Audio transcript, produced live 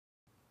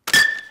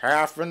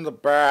half in the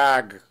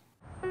bag.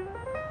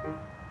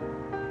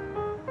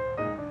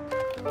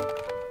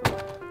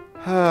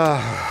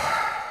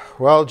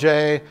 Well,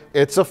 Jay,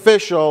 it's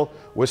official.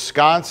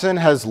 Wisconsin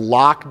has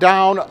locked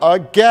down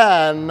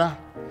again.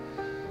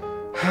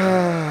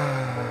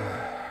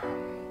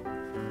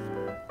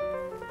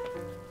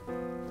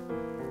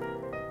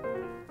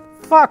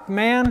 Fuck,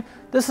 man.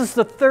 This is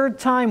the third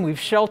time we've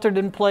sheltered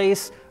in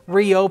place,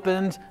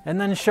 reopened, and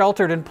then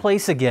sheltered in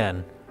place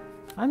again.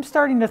 I'm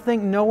starting to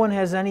think no one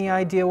has any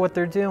idea what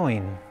they're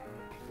doing.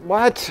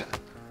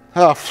 What?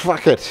 Oh,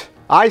 fuck it.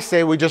 I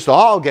say we just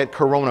all get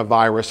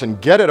coronavirus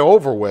and get it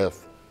over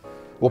with.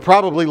 We'll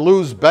probably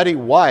lose Betty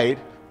White,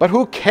 but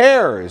who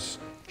cares?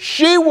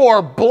 She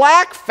wore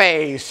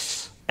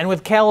blackface! And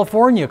with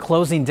California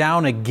closing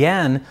down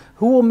again,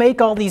 who will make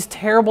all these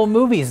terrible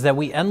movies that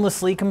we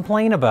endlessly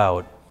complain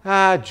about?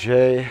 Ah,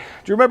 Jay,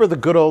 do you remember the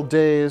good old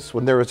days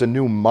when there was a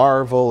new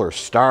Marvel or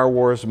Star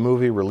Wars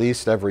movie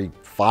released every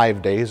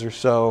 5 days or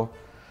so?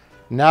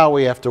 Now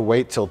we have to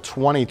wait till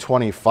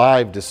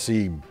 2025 to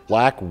see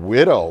Black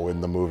Widow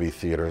in the movie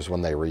theaters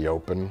when they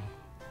reopen.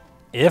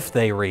 If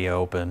they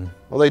reopen.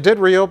 Well, they did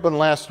reopen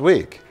last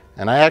week,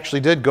 and I actually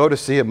did go to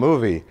see a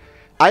movie.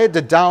 I had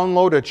to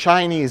download a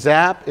Chinese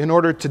app in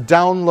order to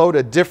download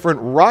a different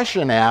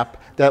Russian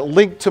app that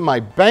linked to my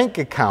bank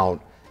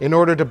account in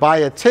order to buy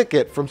a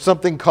ticket from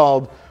something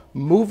called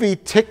Movie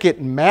Ticket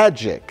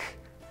Magic.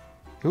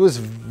 It was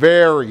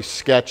very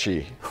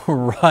sketchy.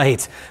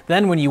 Right.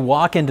 Then when you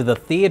walk into the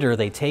theater,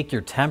 they take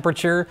your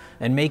temperature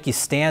and make you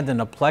stand in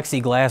a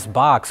plexiglass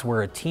box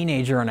where a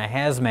teenager in a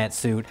hazmat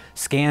suit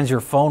scans your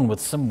phone with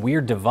some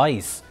weird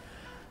device.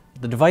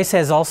 The device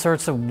has all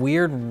sorts of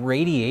weird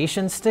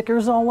radiation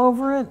stickers all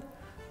over it.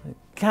 It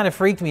kind of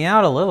freaked me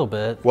out a little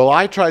bit. Well,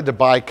 I tried to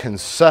buy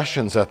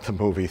concessions at the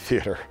movie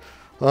theater.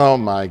 Oh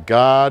my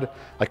God.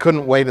 I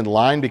couldn't wait in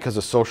line because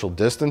of social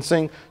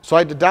distancing, so I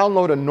had to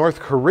download a North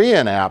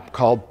Korean app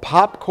called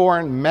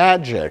Popcorn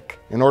Magic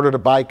in order to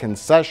buy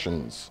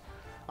concessions.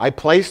 I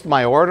placed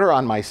my order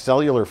on my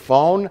cellular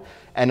phone,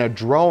 and a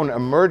drone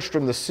emerged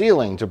from the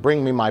ceiling to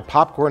bring me my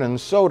popcorn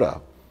and soda.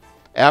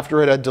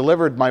 After it had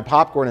delivered my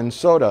popcorn and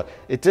soda,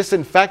 it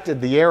disinfected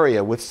the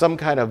area with some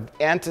kind of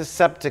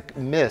antiseptic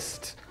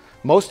mist.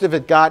 Most of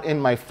it got in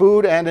my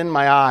food and in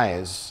my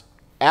eyes.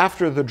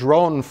 After the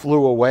drone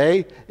flew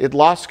away, it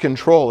lost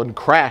control and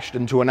crashed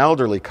into an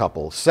elderly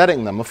couple,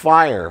 setting them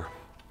afire.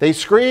 They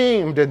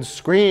screamed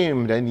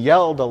and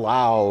yelled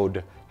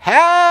aloud,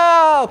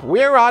 "Help!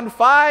 We're on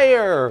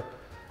fire!"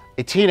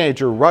 A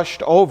teenager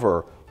rushed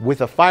over with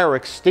a fire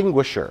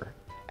extinguisher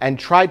and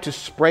tried to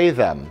spray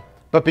them.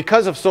 But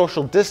because of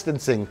social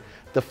distancing,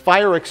 the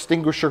fire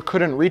extinguisher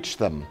couldn't reach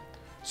them.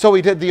 So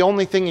he did the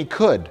only thing he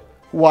could.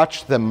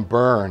 Watch them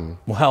burn.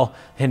 Well,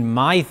 in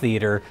my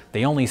theater,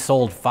 they only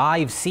sold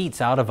 5 seats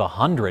out of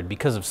 100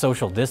 because of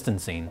social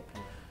distancing.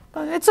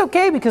 But it's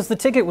okay because the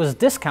ticket was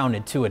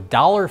discounted to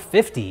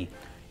 $1.50.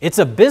 It's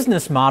a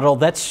business model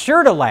that's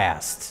sure to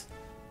last.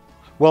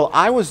 Well,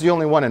 I was the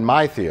only one in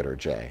my theater,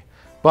 Jay.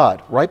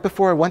 But right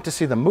before I went to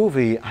see the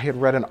movie, I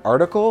had read an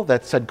article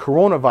that said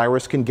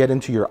coronavirus can get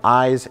into your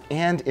eyes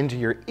and into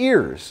your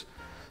ears.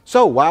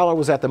 So while I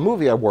was at the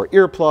movie, I wore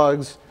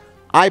earplugs,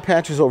 eye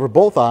patches over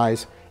both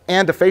eyes,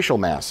 and a facial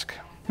mask.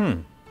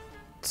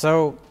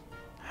 So,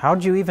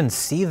 how'd you even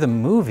see the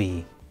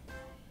movie?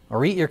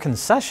 Or eat your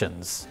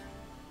concessions?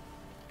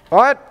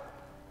 What?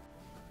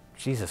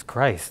 Jesus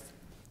Christ.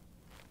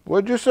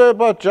 What'd you say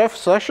about Jeff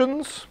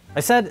Sessions? I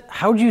said,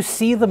 how'd you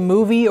see the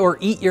movie or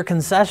eat your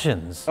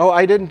concessions? Oh,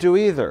 I didn't do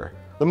either.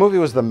 The movie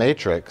was The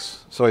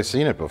Matrix, so I've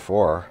seen it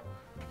before.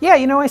 Yeah,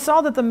 you know, I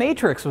saw that The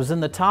Matrix was in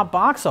the top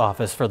box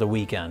office for the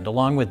weekend,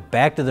 along with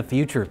Back to the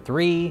Future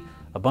 3,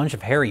 a bunch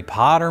of Harry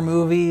Potter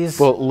movies.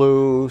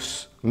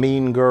 Footloose,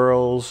 Mean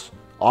Girls,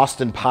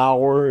 Austin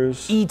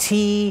Powers.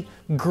 E.T.,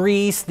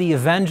 Grease, The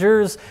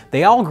Avengers,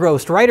 they all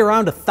grossed right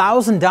around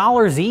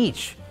 $1,000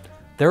 each.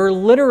 There are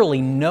literally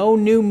no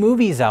new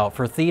movies out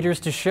for theaters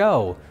to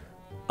show,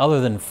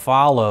 other than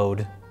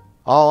Followed.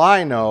 All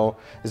I know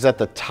is that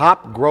the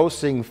top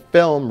grossing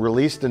film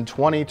released in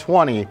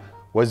 2020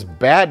 was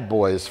Bad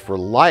Boys for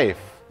Life.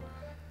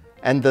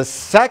 And the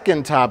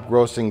second top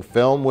grossing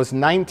film was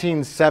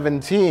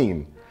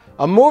 1917,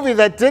 a movie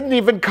that didn't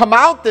even come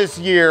out this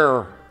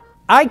year.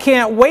 I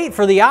can't wait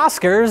for the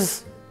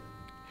Oscars.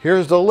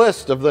 Here's the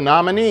list of the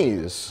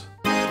nominees.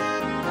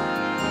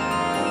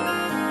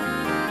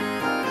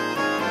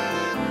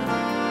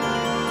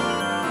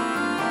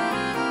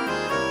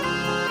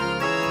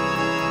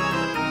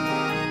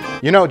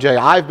 You know, Jay,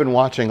 I've been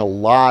watching a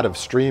lot of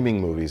streaming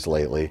movies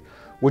lately.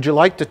 Would you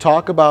like to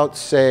talk about,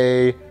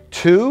 say,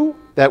 2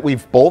 that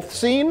we've both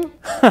seen?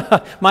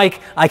 Mike,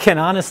 I can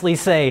honestly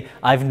say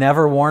I've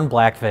never worn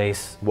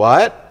blackface.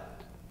 What?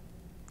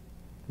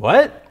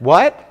 What?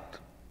 What?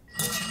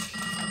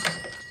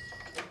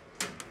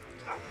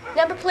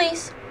 Number,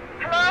 please.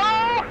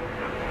 Hello?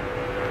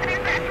 Is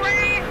that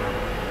train?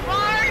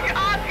 Large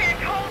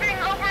object holding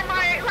over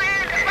my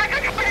land like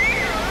a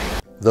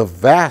tornado. The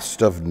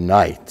Vast of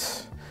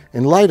Night.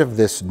 In light of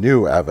this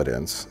new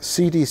evidence,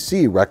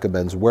 CDC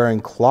recommends wearing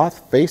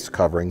cloth face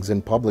coverings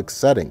in public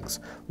settings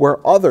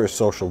where other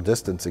social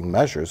distancing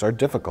measures are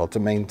difficult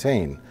to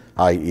maintain,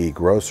 i.e.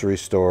 grocery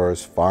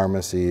stores,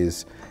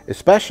 pharmacies,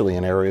 especially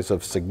in areas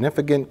of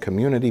significant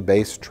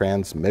community-based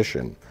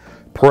transmission.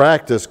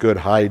 Practice good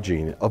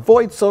hygiene.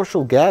 Avoid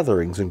social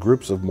gatherings in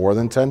groups of more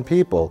than 10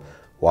 people.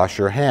 Wash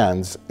your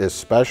hands,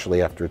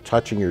 especially after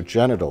touching your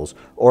genitals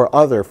or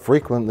other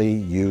frequently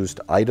used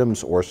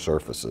items or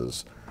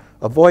surfaces.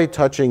 Avoid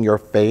touching your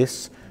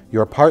face,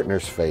 your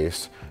partner's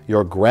face,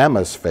 your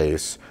grandma's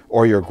face,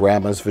 or your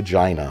grandma's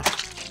vagina.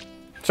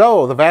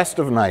 So, The Vast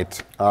of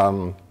Night.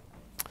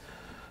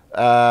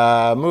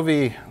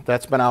 Movie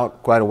that's been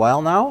out quite a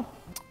while now,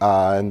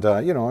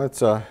 you know,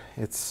 it's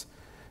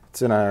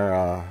in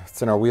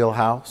our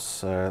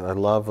wheelhouse. Our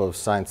love of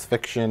science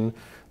fiction,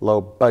 low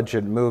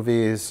budget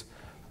movies.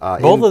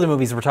 Both of the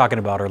movies we're talking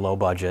about are low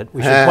budget.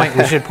 We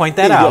should point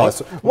that out. Yes.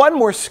 One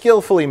more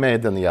skillfully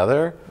made than the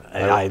other.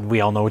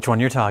 We all know which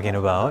one you're talking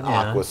about.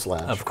 Yeah.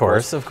 Aquaslash. Of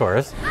course, of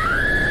course.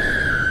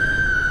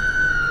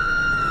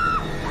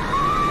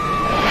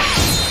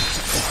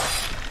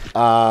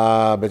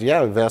 But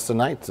yeah, Vast of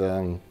Night.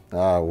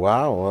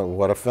 Wow,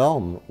 what a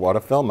film. What a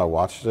film. I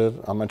watched it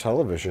on my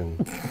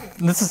television.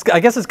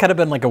 I guess it's kind of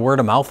been like a word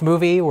of mouth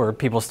movie where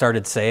people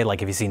started to say, like,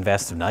 have you seen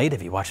Vast of Night?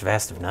 Have you watched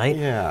Vast of Night?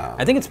 Yeah.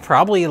 I think it's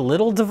probably a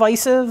little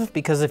divisive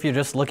because if you're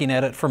just looking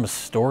at it from a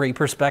story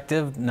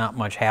perspective, not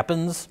much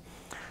happens.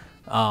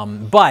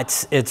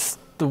 But it's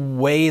the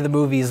way the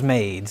movie is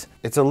made.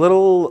 It's a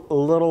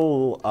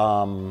little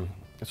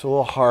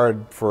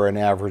hard for an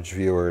average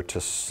viewer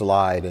to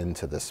slide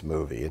into this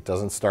movie. It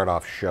doesn't start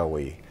off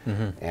showy.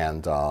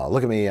 And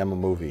look at me, I'm a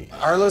movie.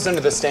 Arlo's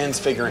under the stands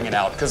figuring it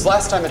out, because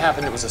last time it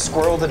happened it was a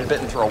squirrel that had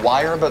bitten through a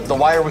wire, but the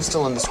wire was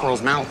still in the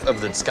squirrel's mouth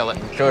of the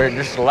skeleton. So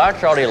just the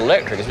lights are all the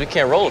electric, because we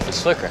can't roll if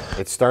it's flickering.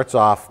 It starts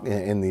off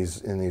in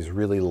these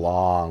really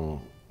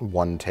long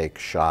one-take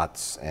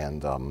shots,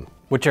 and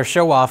which are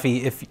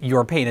show-offy if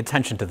you're paying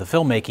attention to the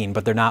filmmaking,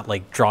 but they're not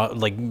like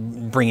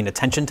bringing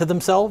attention to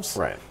themselves.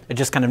 Right. It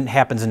just kind of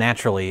happens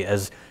naturally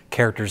as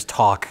characters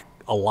talk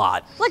a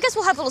lot. Well, I guess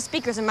we'll have little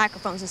speakers and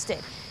microphones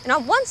instead. And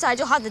on one side,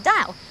 you'll have the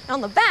dial. And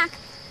on the back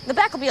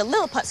will be a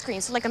Lilliput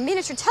screen, so like a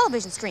miniature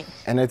television screen.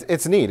 And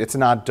it's neat. It's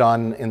not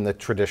done in the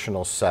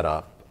traditional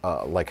setup,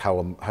 like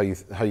how you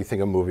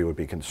think a movie would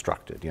be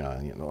constructed. You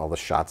know, all the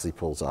shots he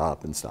pulls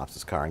up and stops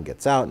his car and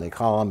gets out, and they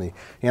call him.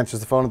 He answers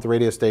the phone at the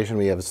radio station.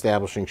 We have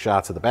establishing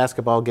shots of the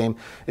basketball game.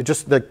 It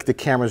just the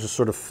camera's just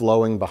sort of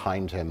flowing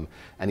behind him,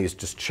 and he's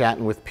just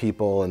chatting with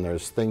people. And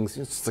there's things.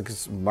 It's like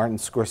Martin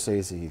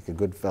Scorsese,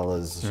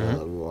 Goodfellas,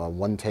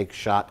 one take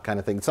shot kind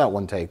of thing. It's not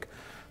one take.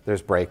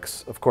 There's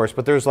breaks, of course,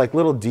 but there's like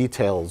little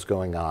details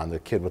going on. The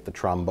kid with the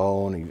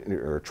trombone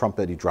or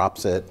trumpet, he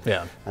drops it.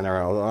 Yeah. And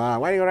they're all,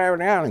 why do you go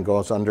down? And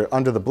goes under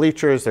the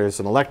bleachers. There's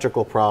an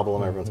electrical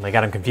problem. They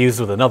got him confused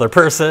with another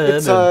person.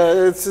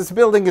 It's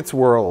building its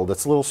world.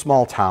 It's a little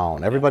small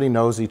town. Everybody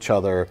knows each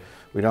other.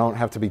 We don't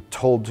have to be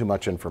told too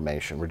much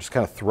information. We're just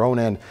kind of thrown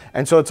in.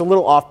 And so it's a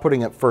little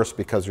off-putting at first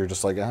because you're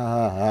just like,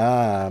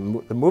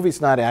 the movie's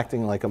not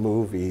acting like a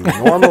movie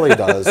normally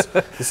does.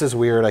 This is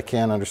weird. I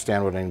can't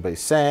understand what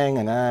anybody's saying,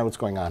 and what's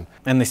going on?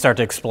 And they start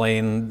to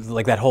explain,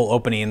 like that whole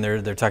opening,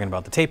 they're talking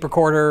about the tape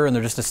recorder, and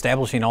they're just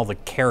establishing all the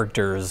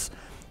characters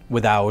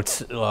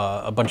without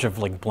a bunch of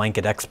like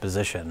blanket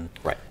exposition.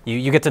 Right.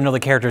 You get to know the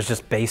characters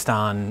just based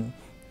on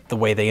the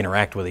way they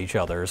interact with each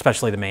other,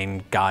 especially the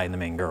main guy and the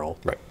main girl.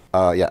 Right.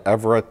 Yeah,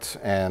 Everett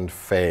and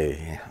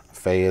Faye.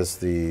 Faye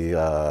is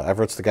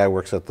Everett's the guy who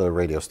works at the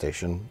radio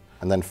station,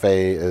 and then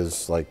Faye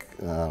is like,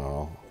 I don't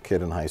know,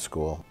 kid in high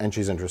school, and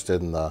she's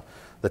interested in the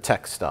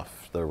tech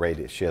stuff, the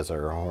radio. She has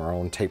her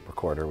own tape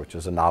recorder, which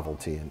is a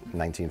novelty in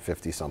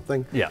 1950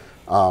 something. Yeah.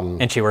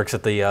 And she works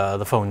at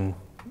the phone.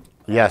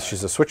 Yes,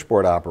 she's a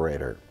switchboard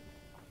operator,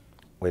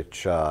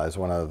 which is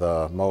one of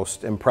the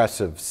most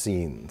impressive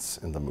scenes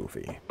in the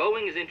movie.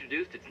 Boeing has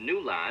introduced its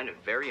new line of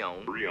very own.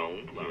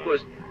 Of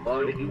course,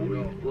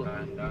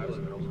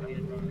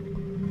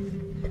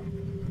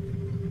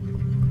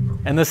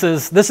 and this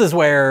is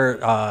where,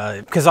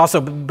 because also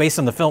based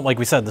on the film, like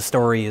we said, the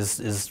story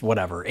is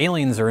whatever.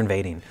 Aliens are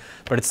invading,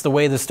 but it's the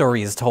way the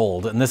story is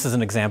told. And this is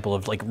an example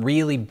of like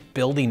really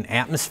building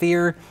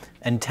atmosphere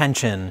and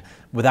tension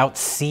without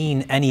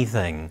seeing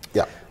anything.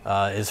 Yeah.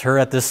 Is her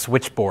at this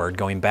switchboard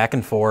going back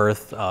and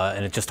forth,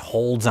 and it just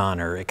holds on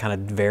her. It kind of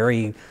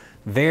very,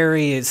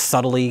 very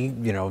subtly,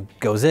 you know,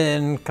 goes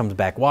in, comes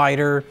back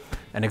wider,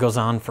 and it goes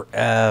on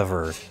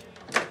forever.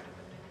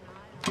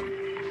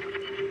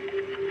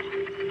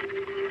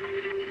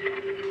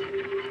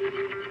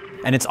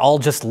 And it's all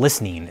just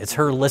listening. It's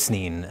her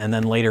listening. And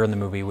then later in the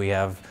movie, we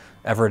have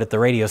Everett at the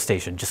radio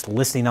station just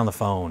listening on the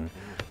phone.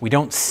 We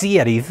don't see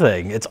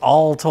anything. It's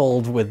all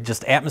told with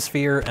just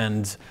atmosphere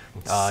and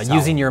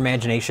using your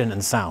imagination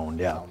and sound.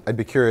 Yeah. I'd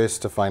be curious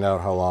to find out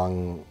how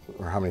long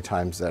or how many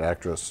times that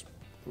actress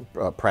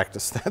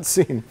practice that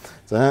scene.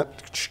 So,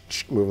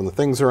 moving the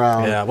things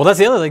around. Yeah, well, that's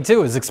the other thing,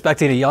 too, is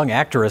expecting a young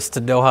actress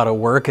to know how to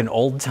work an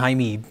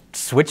old-timey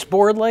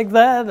switchboard like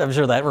that. I'm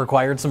sure that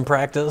required some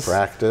practice.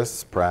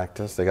 Practice.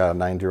 They got a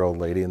 90-year-old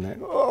lady in there.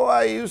 Oh,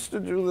 I used to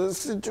do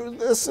this and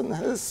this and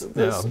this and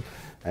this. Yeah.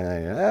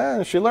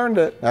 And she learned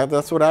it.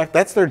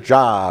 That's their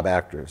job,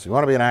 actors. You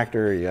want to be an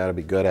actor, you got to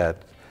be good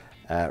at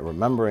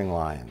remembering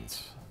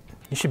lines.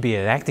 You should be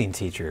an acting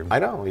teacher. I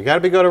know. You got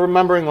to be good at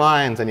remembering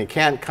lines, and you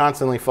can't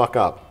constantly fuck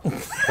up.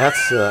 That's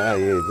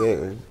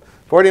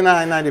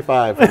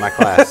 $49.95 for my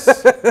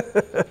class.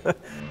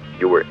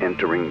 You were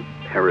entering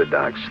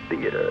Paradox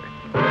Theater.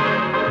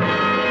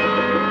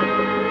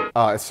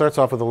 It starts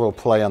off with a little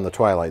play on the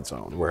Twilight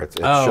Zone, where it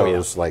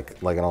shows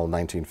like an old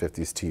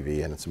 1950s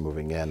TV, and it's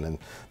moving in, and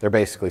they're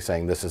basically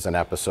saying this is an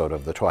episode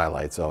of the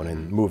Twilight Zone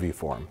in movie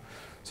form.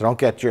 So don't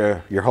get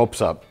your hopes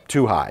up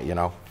too high, you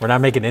know. We're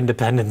not making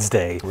Independence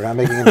Day. We're not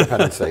making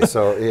Independence Day.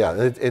 So yeah,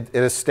 it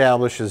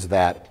establishes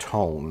that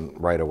tone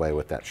right away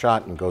with that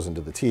shot and goes into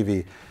the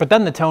TV. But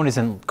then the tone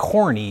isn't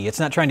corny.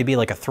 It's not trying to be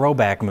like a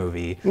throwback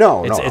movie.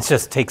 No, It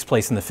just takes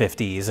place in the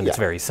 50s, and it's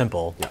very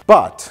simple. Yeah.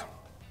 But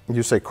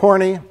you say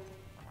corny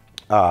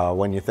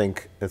when you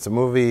think it's a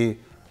movie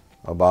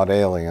about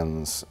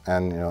aliens,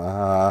 and you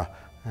know,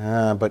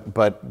 but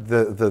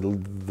the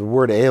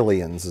word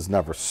aliens is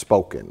never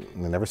spoken.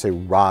 They never say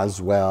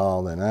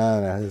Roswell, and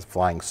his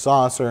flying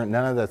saucer.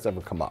 None of that's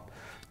ever come up.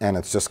 And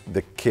it's just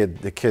the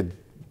kid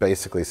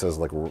basically says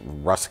like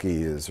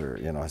Ruskies, or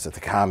you know, is it the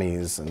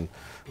commies? And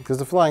because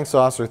the flying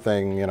saucer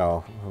thing, you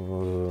know,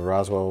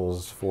 Roswell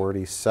was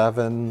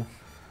 47,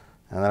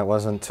 and then it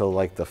wasn't until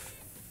like the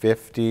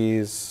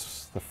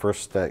 50s, the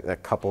first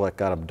that couple that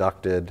got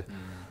abducted.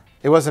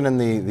 It wasn't in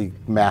the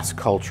mass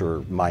culture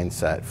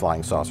mindset,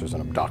 flying saucers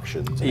and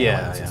abductions. And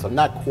aliens and stuff.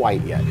 Not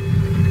quite yet.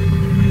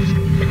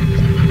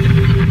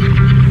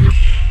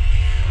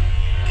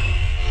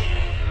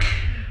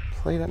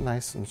 Played it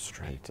nice and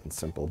straight and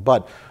simple.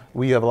 But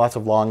we have lots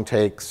of long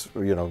takes.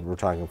 You know, we're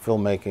talking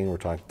filmmaking, we're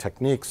talking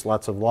techniques,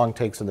 lots of long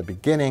takes in the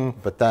beginning.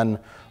 But then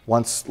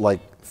once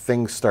like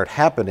things start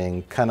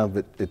happening, kind of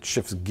it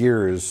shifts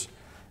gears,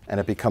 and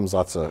it becomes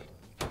lots of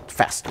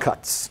fast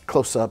cuts,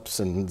 close-ups,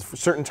 and for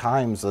certain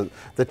times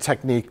the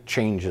technique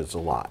changes a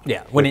lot.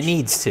 Yeah, when it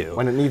needs to.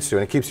 When it needs to,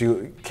 and it keeps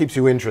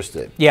you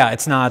interested. Yeah,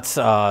 it's not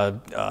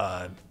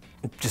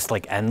just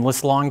like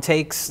endless long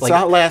takes. It's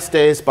not Last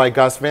Days by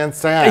Gus Van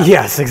Sant.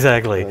 Yes,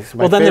 exactly. It's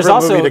my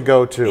favorite movie to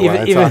go to when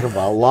I talk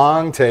about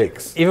long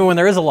takes. Even when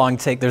there is a long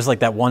take, there's like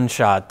that one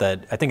shot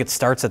that I think it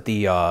starts at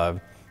the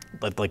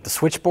like the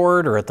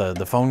switchboard or at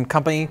the phone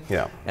company.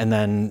 Yeah. And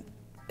then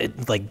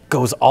it like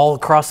goes all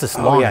across this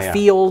long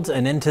field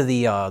and into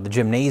the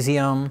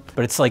gymnasium.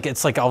 But it's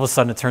like all of a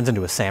sudden it turns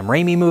into a Sam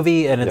Raimi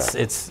movie, and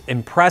it's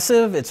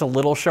impressive. It's a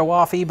little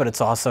show-offy, but it's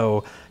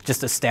also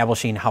just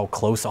establishing how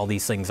close all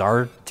these things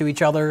are to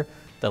each other.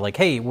 They're like,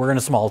 hey, we're in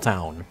a small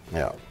town.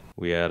 Yeah.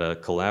 We had a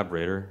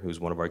collaborator who's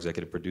one of our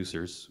executive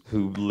producers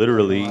who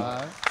literally,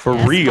 for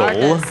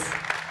real,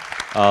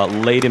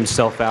 laid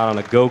himself out on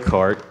a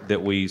go-kart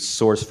that we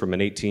sourced from an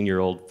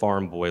 18-year-old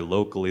farm boy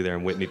locally there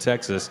in Whitney,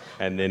 Texas,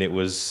 and then it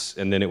was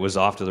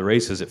off to the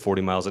races at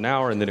 40 miles an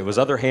hour, and then it was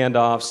other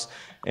handoffs,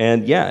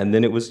 and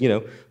then it was, you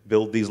know,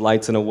 build these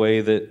lights in a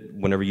way that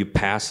whenever you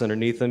pass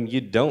underneath them,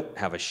 you don't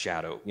have a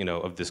shadow, you know,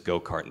 of this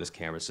go-kart and this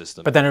camera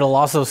system. But then it'll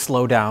also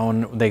slow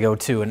down. They go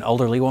to an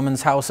elderly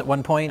woman's house at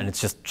one point, and it's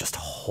just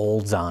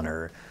holds on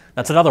her.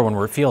 That's another one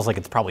where it feels like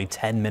it's probably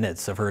 10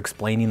 minutes of her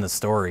explaining the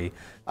story.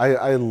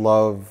 I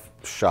love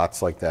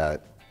shots like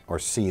that or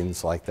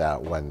scenes like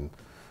that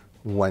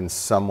when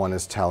someone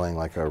is telling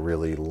like a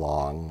really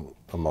long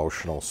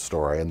emotional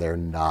story and they're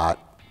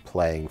not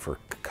playing for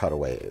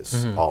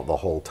cutaways the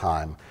whole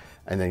time,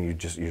 and then you're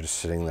just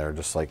sitting there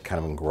just like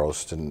kind of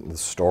engrossed in the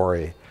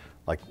story,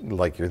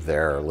 like you're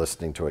there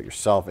listening to it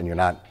yourself, and you're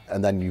not,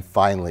 and then you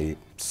finally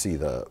see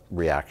the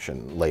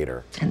reaction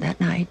later. And that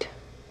night,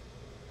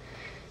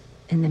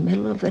 in the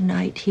middle of the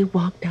night, he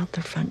walked out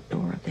the front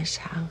door of this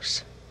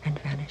house and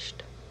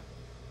vanished.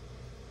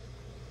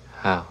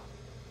 How?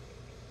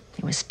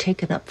 He was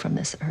taken up from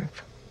this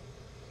earth.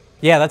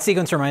 Yeah, that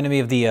sequence reminded me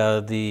of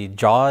the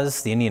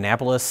Jaws, the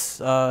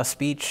Indianapolis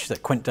speech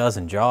that Quint does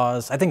in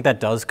Jaws. I think that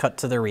does cut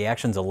to their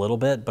reactions a little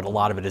bit, but a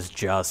lot of it is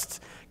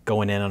just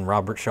going in on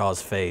Robert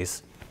Shaw's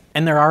face.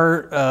 And there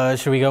are,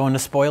 should we go into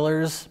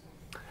spoilers?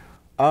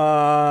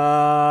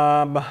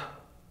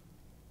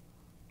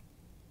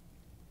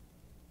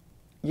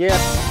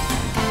 Yeah.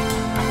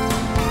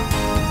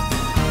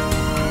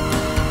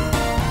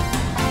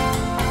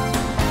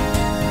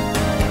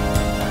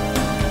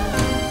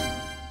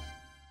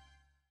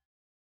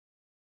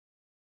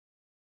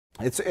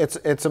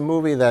 It's a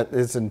movie that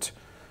isn't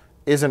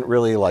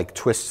really like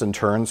twists and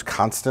turns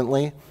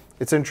constantly.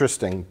 It's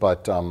interesting,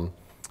 but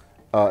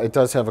it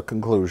does have a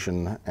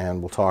conclusion,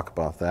 and we'll talk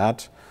about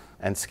that.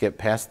 And skip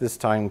past this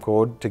time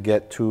code to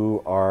get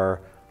to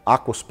our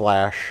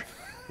Aquaslash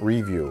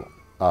review,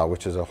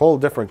 which is a whole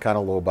different kind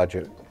of low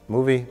budget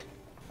movie.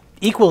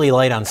 Equally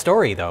light on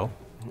story, though.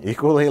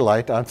 Equally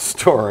light on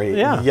story.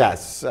 Yeah.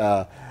 Yes.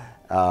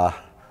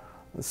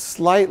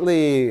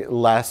 Slightly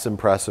less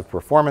impressive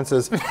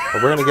performances, but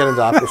we're going to get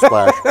into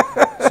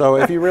Aquaslash. So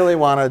if you really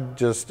want to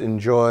just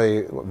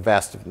enjoy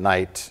Vast of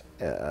Night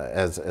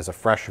as a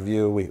fresh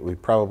view, we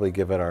probably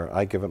give it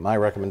I give it my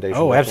recommendation.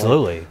 Oh,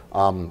 definitely.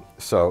 absolutely.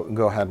 So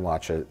go ahead and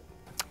watch it.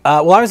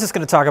 Well, I was just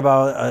going to talk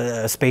about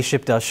a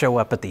spaceship does show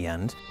up at the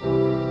end.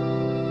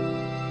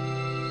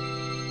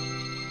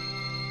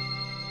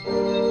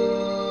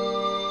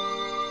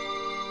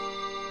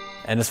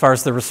 And as far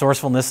as the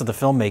resourcefulness of the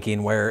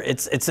filmmaking, where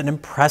it's an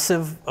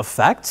impressive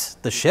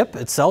effect, the ship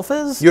itself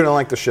is. You don't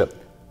like the ship?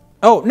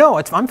 Oh, no,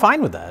 I'm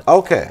fine with that.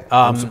 Okay,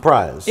 I'm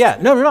surprised. Yeah,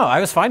 no, I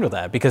was fine with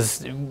that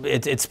because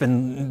it's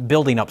been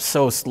building up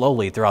so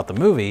slowly throughout the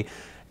movie.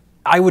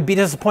 I would be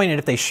disappointed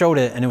if they showed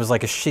it and it was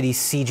like a shitty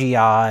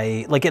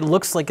CGI. Like, it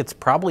looks like it's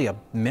probably a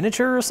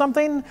miniature or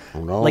something.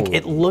 Who knows? Like,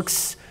 it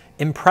looks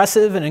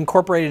impressive and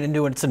incorporated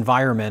into its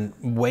environment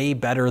way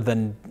better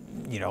than,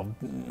 you know,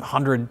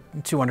 $100,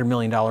 $200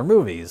 million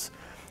movies.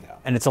 Yeah.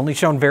 And it's only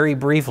shown very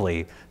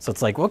briefly. So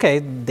it's like, okay,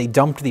 they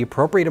dumped the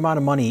appropriate amount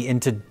of money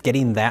into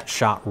getting that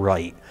shot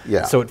right.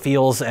 Yeah. So it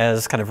feels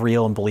as kind of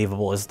real and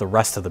believable as the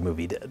rest of the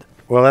movie did.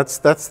 Well, that's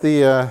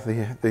the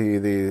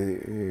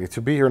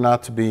to be or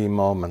not to be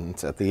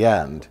moment at the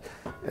end.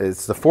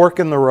 It's the fork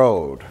in the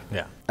road.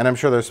 Yeah. And I'm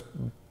sure there's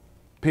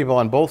people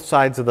on both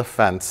sides of the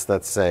fence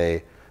that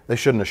say they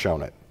shouldn't have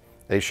shown it.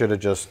 They should have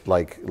just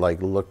like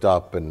looked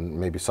up and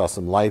maybe saw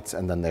some lights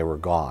and then they were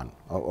gone.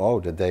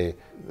 Oh, did they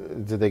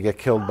get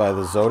killed by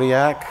the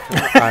Zodiac?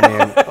 I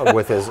mean,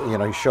 with his, you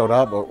know, he showed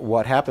up.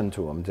 What happened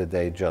to him? Did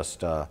they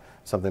just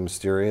something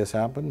mysterious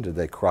happen? Did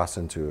they cross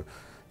into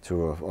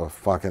a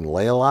fucking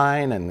ley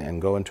line and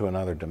go into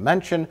another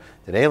dimension?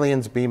 Did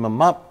aliens beam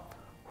them up?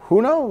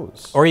 Who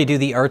knows? Or you do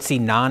the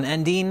artsy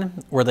non-ending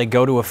where they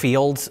go to a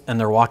field and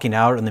they're walking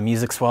out and the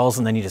music swells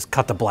and then you just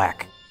cut to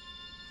black.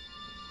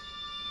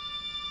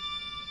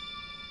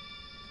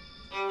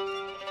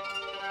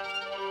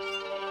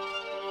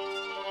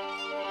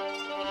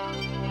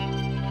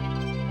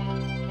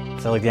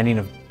 Is that like the ending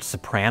of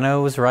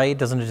Sopranos, right?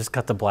 Doesn't it just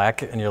cut to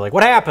black and you're like,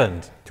 what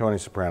happened? Tony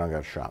Soprano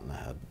got shot in the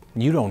head.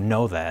 You don't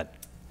know that.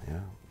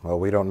 Yeah. Well,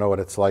 we don't know what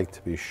it's like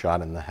to be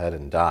shot in the head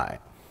and die.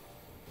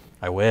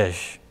 I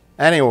wish.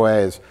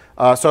 Anyways,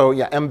 so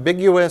yeah,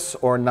 ambiguous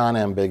or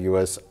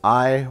non-ambiguous,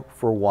 I,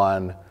 for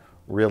one,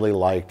 really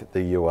liked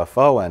the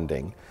UFO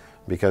ending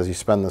because you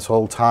spend this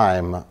whole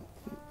time,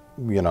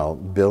 you know,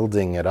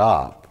 building it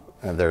up.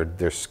 And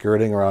they're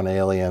skirting around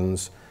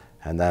aliens,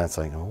 and then it's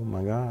like, oh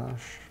my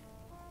gosh,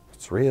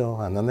 it's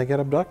real. And then they get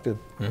abducted.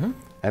 Mm-hmm.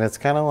 And it's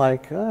kind of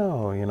like,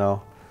 oh, you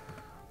know,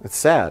 it's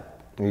sad.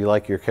 You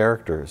like your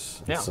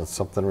characters. Yeah.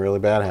 Something really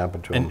bad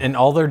happened to them. And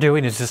all they're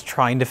doing is just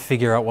trying to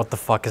figure out what the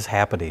fuck is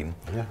happening.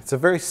 Yeah, it's a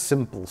very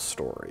simple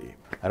story.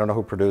 I don't know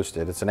who produced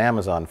it. It's an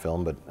Amazon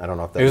film, but I don't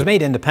know if that It was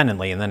made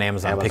independently, and then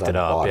Amazon picked it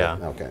up. Yeah.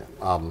 Okay.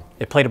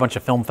 It played a bunch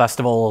of film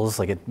festivals.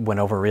 Like, it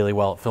went over really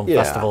well at film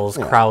festivals.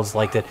 Yeah. Crowds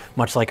liked it,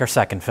 much like our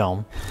second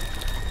film.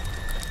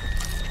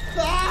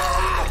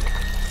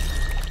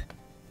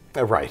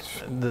 Right.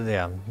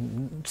 Yeah,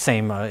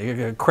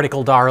 same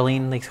critical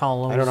darling, they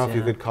call them. I don't know if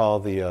you could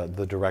call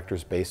the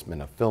director's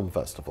basement a film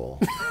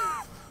festival.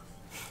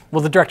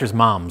 Well, the director's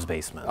mom's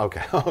basement.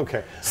 Okay,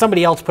 okay.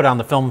 Somebody else put on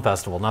the film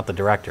festival, not the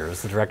director. It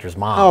was the director's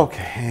mom.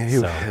 Okay,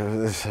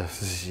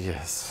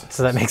 yes.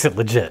 So that makes it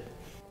legit.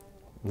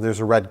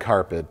 There's a red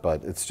carpet,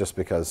 but it's just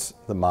because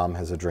the mom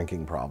has a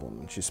drinking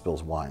problem and she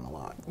spills wine a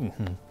lot.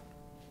 Mm-hmm.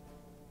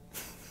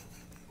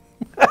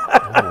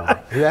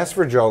 He asked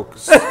for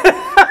jokes.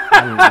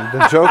 And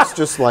the jokes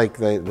just like,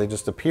 they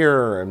just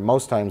appear, and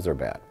most times they're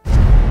bad.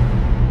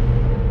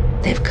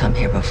 They've come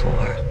here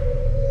before.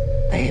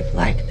 They've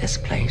liked this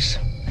place.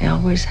 They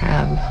always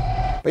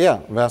have. But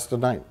yeah, Vast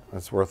of Night.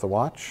 It's worth a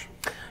watch.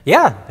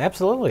 Yeah,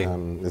 absolutely.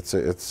 It's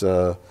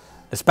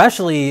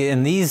especially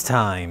in these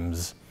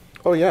times.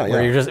 Oh yeah,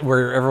 yeah.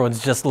 Where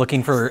everyone's just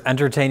looking for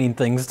entertaining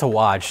things to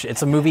watch.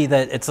 It's a movie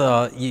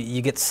that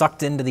you get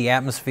sucked into the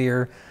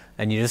atmosphere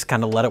and you just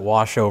kind of let it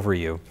wash over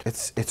you.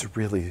 It's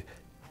really,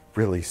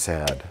 really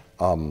sad.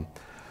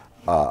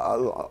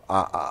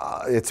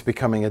 It's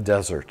becoming a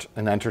desert,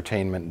 an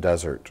entertainment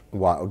desert,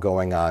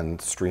 going on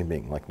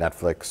streaming like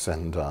Netflix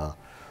and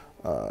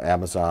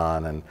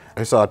Amazon. And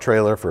I saw a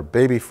trailer for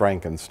Baby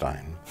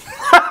Frankenstein.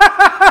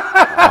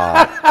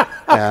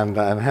 And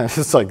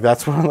it's like,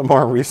 that's one of the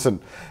more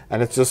recent,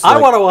 and it's just like, I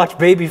want to watch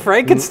Baby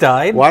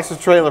Frankenstein. Watch the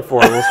trailer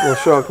for it. We'll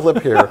show a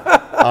clip here.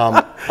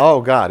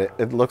 Oh God,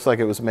 it looks like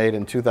it was made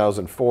in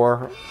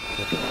 2004.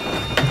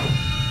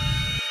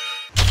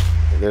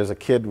 There's a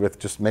kid with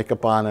just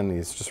makeup on and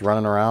he's just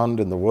running around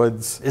in the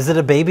woods. Is it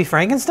a Baby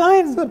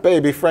Frankenstein? It's a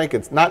Baby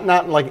Frankenstein.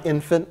 Not like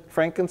infant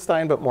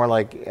Frankenstein, but more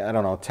like, I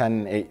don't know,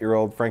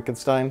 8-year-old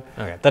Frankenstein.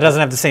 Okay, that doesn't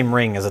have the same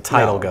ring as a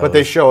title goes. But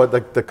they show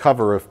it, the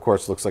cover, of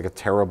course, looks like a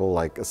terrible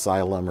like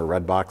Asylum or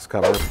Redbox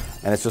cover.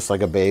 And it's just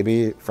like a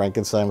baby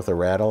Frankenstein with a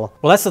rattle.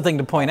 Well, that's the thing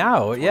to point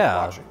out,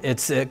 yeah.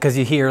 It's because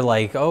you hear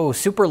like, oh,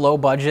 super low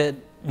budget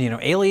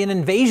alien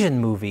invasion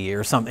movie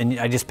or something.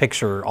 I just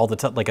picture all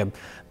the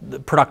the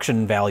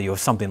production value of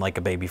something like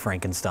a Baby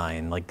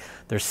Frankenstein. Like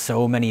there's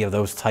so many of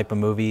those type of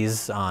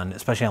movies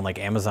especially on like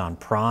Amazon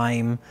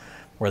Prime,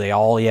 where they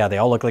all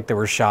look like they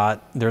were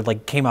shot. They're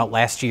like came out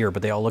last year,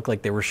 but they all look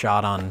like they were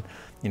shot on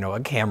a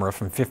camera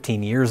from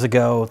 15 years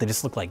ago. They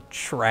just look like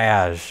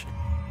trash.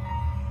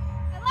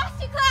 I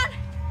lost you, clown.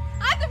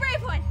 I'm the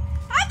brave one.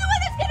 I'm the one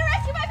that's gonna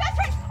rescue my best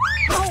friend.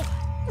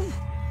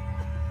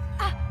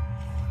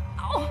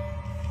 Oh.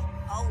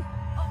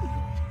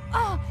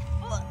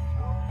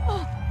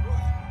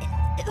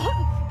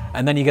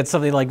 And then you get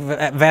something like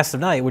Vast of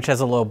Night, which has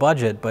a low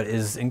budget, but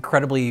is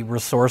incredibly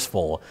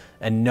resourceful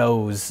and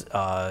knows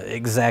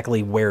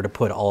exactly where to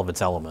put all of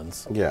its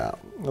elements. Yeah,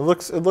 it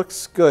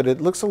looks good. It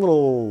looks a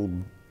little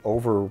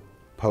over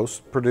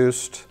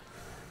post-produced.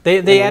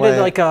 They added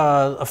like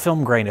a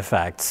film grain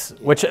effect,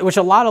 which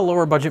a lot of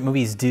lower budget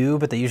movies do,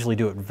 but they usually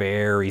do it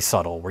very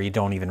subtle, where you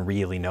don't even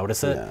really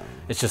notice it. Yeah.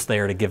 It's just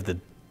there to give the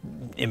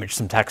image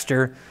some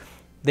texture.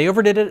 They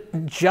overdid it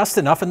just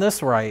enough in this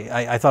where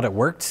I thought it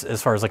worked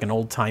as far as like an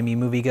old-timey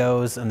movie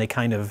goes, and they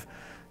kind of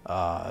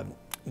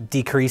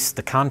decreased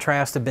the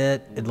contrast a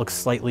bit. It looks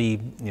slightly,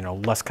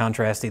 less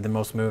contrasty than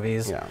most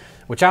movies,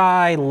 which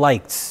I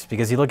liked,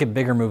 because you look at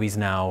bigger movies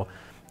now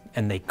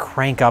and they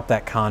crank up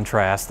that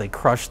contrast. They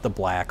crush the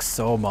blacks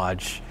so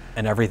much,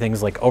 and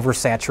everything's like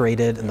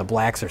oversaturated, and the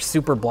blacks are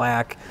super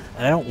black.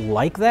 And I don't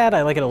like that.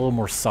 I like it a little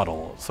more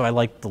subtle. So I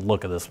like the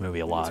look of this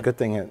movie a lot. It's a good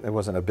thing it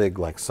wasn't a big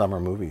like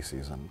summer movie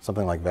season.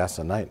 Something like Vast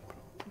of Night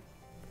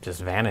just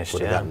vanished.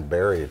 Would have gotten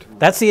buried.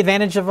 That's the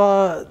advantage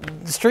of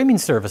streaming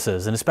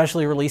services, and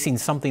especially releasing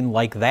something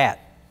like that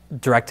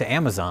direct to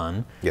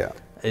Amazon. Yeah,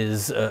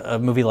 is a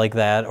movie like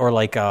that, or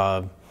like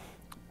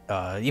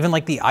even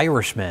like The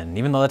Irishman,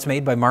 even though that's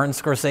made by Martin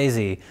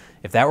Scorsese.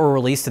 If that were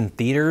released in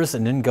theaters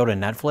and didn't go to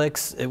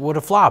Netflix, it would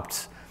have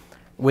flopped.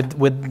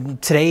 With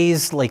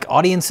today's like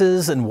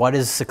audiences and what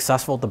is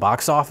successful at the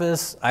box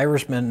office,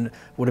 Irishman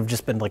would have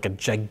just been like a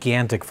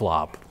gigantic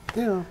flop.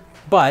 Yeah.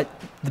 But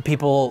the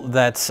people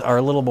that are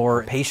a little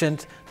more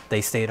patient,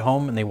 they stay at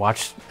home and they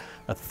watch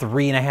a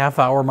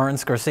 3.5-hour Martin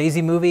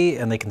Scorsese movie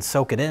and they can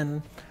soak it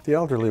in. The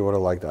elderly would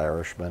have liked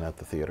Irishman at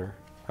the theater.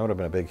 That would have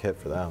been a big hit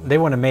for them. They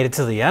wouldn't have made it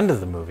to the end of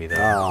the movie,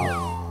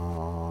 though.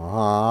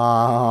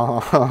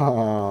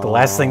 The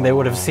last thing they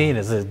would have seen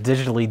is a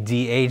digitally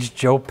de-aged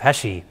Joe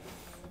Pesci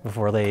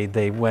before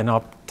they went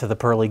up to the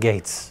pearly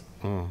gates.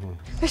 Mm-hmm.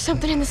 There's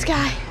something in the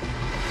sky.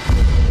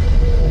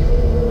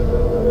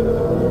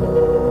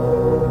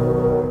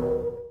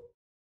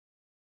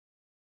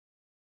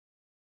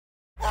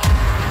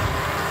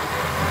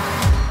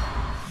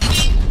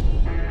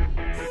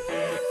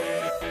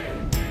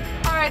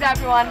 All right,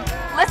 everyone,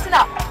 listen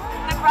up.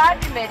 The grad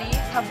committee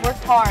have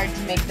worked hard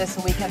to make this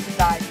a weekend to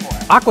die for.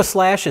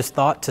 Aquaslash is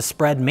thought to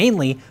spread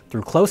mainly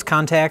through close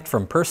contact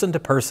from person to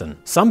person.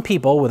 Some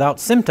people without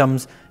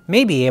symptoms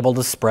may be able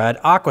to spread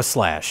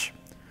Aquaslash.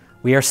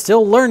 We are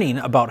still learning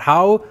about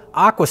how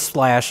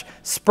Aquaslash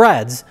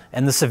spreads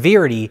and the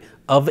severity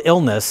of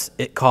illness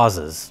it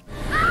causes.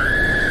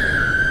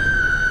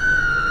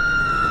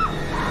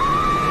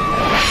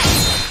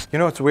 You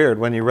know, it's weird,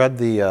 when you read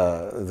the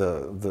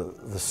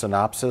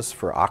synopsis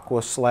for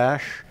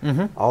Aquaslash,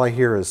 all I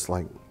hear is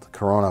like the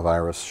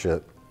coronavirus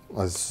shit.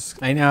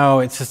 I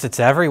know, it's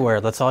everywhere.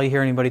 That's all you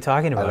hear anybody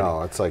talking about. I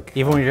know, it's like...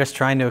 Even when you're just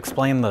trying to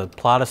explain the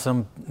plot of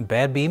some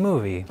bad B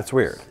movie. It's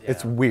weird. Yeah.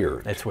 It's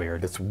weird. It's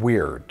weird. It's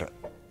weird.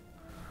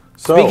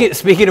 So,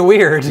 speaking of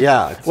weird,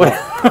 yeah.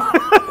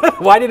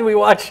 Why did we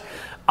watch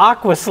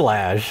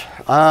Aquaslash?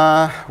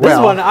 This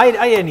one,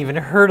 I hadn't even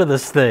heard of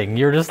this thing.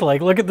 You're just like,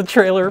 look at the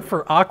trailer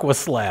for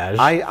Aquaslash.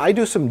 I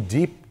do some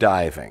deep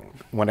diving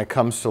when it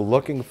comes to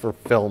looking for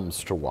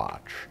films to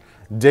watch.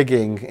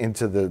 Digging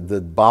into the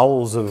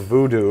bowels of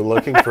voodoo,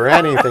 looking for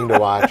anything to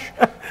watch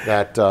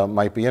that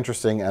might be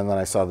interesting, and then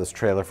I saw this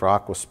trailer for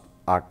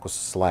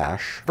Aquaslash.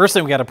 First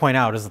thing we got to point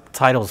out is that the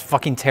title is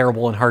fucking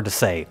terrible and hard to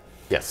say.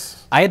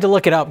 Yes. I had to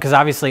look it up because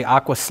obviously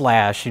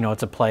Aquaslash,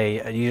 it's a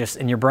play. You just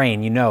in your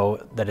brain, you know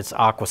that it's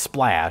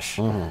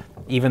Aquasplash.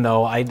 Even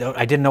though I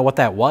didn't know what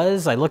that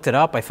was, I looked it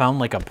up. I found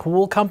like a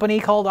pool company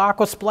called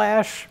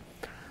Aquasplash.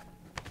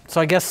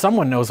 So I guess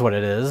someone knows what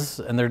it is,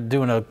 and they're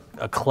doing a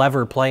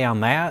clever play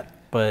on that.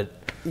 But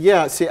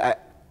yeah, see,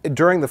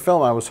 during the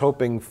film, I was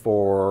hoping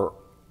for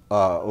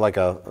like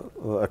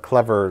a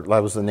clever.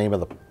 That was the name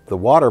of the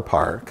water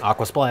park.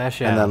 Aquasplash,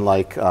 yeah. And then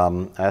like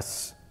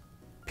SPLASH,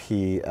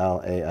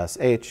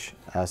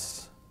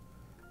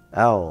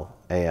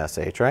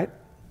 right?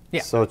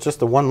 Yeah. So it's just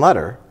the one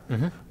letter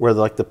where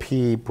like the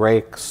P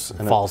breaks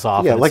and falls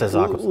off. Yeah, and like it says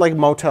Aquaslash. like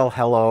Motel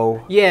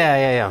Hello.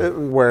 Yeah.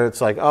 Where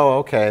it's like, oh,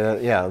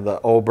 okay, yeah, the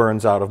O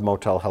burns out of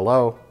Motel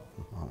Hello,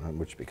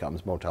 which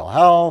becomes Motel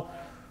Hell.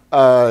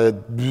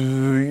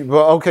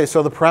 Okay,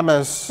 so the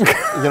premise,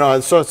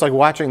 so it's like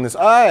watching this.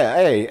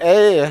 Hey,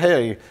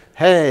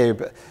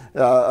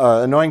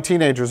 annoying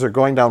teenagers are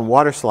going down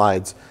water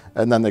slides,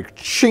 and then they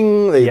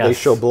ching, they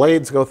show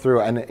blades go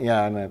through, and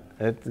yeah,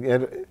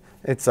 and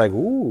It's like,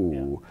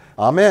 ooh,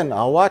 I'm in.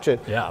 I'll watch it.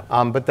 Yeah.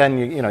 But then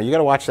you got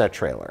to watch that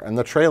trailer, and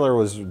the trailer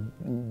was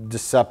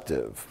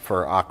deceptive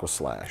for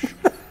Aquaslash.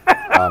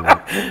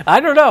 I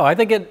don't know. I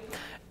think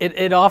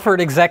it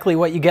offered exactly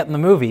what you get in the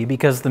movie,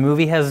 because the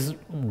movie has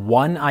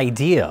one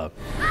idea,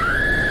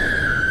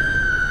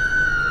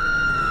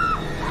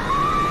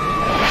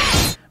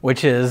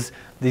 which is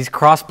these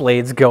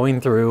crossblades going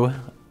through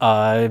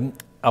a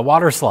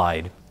water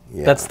slide.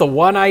 Yeah. That's the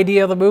one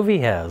idea the movie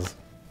has.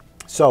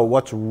 So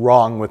what's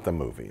wrong with the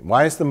movie?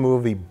 Why is the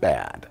movie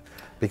bad?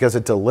 Because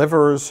it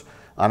delivers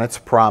on its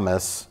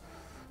promise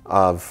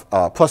of,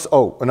 plus,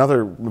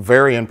 another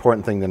very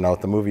important thing to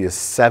note, the movie is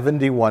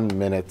 71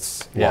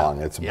 minutes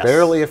long. It's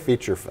barely a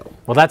feature film.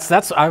 Well,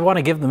 that's I want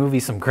to give the movie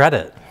some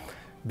credit,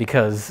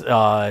 because,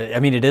 I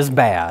mean, it is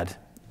bad.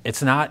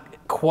 It's not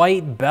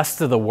quite best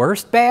of the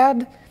worst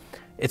bad.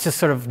 It's just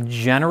sort of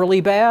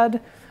generally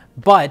bad,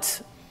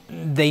 but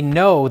they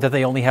know that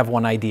they only have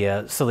one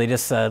idea, so they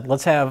just said,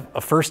 let's have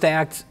a first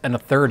act and a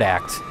third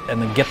act,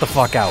 and then get the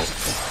fuck out.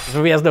 This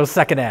movie has no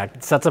second act.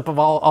 It sets up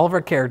all of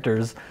our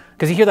characters,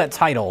 because you hear that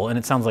title, and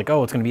it sounds like,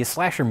 oh, it's going to be a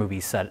slasher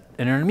movie set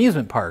in an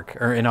amusement park,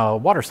 or in a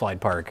water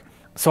slide park.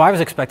 So I was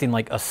expecting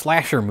like a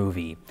slasher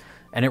movie,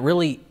 and it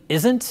really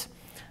isn't.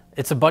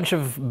 It's a bunch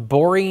of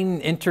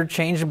boring,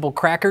 interchangeable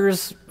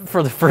crackers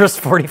for the first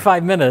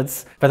 45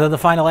 minutes. But then the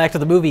final act of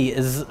the movie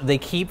is they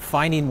keep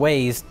finding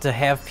ways to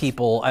have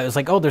people. I was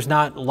like, oh, there's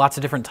not lots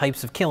of different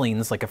types of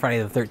killings like a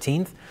Friday the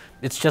 13th.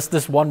 It's just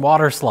this one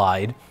water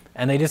slide.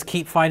 And they just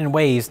keep finding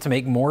ways to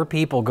make more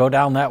people go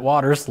down that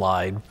water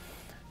slide.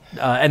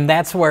 And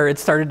that's where it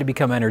started to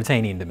become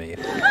entertaining to me.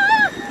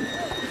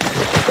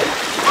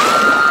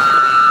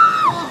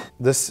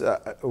 This,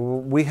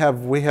 we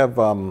have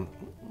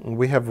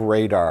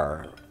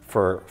radar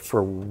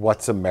for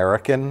what's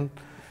American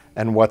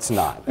and what's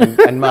not.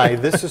 And my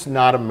 "this is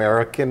not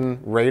American"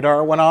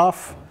 radar went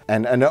off.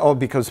 And it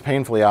becomes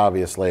painfully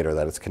obvious later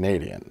that it's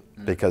Canadian,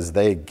 because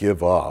they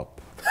give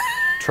up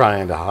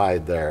trying to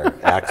hide their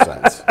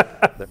accents.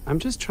 I'm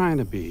just trying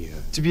to be...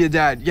 To be a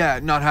dad, yeah,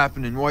 not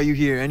happening. Why are you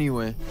here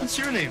anyway? What's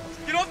your name?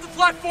 Get off the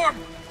platform!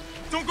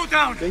 Don't go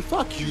down! Hey,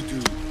 fuck you,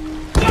 dude.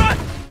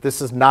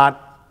 This is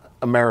not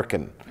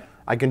American.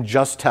 I can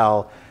just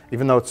tell,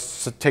 even though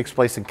it takes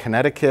place in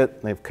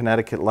Connecticut, they have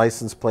Connecticut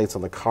license plates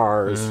on the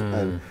cars,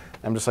 and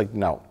I'm just like,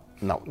 no.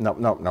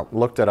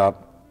 Looked it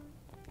up,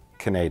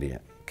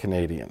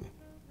 Canadian.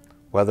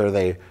 Whether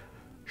they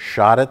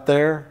shot it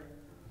there,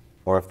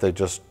 or if they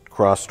just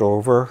crossed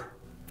over.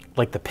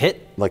 Like The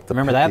Pit? Like the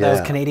Remember Pit, that? yeah. That was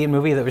a Canadian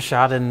movie that was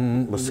shot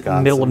in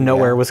Wisconsin, middle of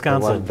nowhere,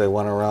 Wisconsin. They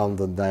went around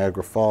the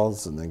Niagara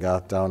Falls, and they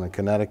got down in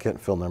Connecticut,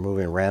 filmed their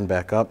movie, and ran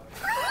back up.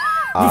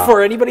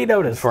 Before anybody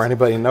noticed. Before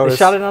anybody noticed.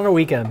 They shot it on a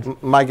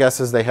weekend. My guess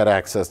is they had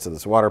access to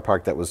this water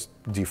park that was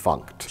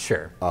defunct.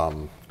 Sure.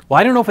 Well,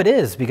 I don't know if it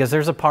is, because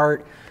there's a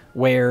part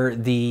where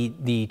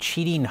the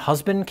cheating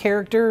husband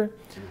character,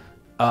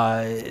 we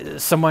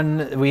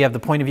have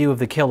the point of view of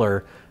the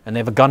killer, and they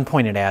have a gun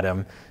pointed at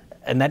him,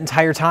 and that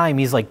entire time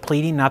he's like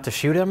pleading not to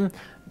shoot him.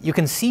 You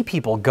can see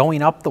people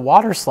going up the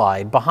water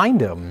slide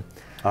behind him.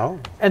 Oh.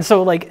 And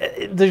so, like,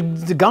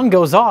 the gun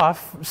goes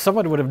off.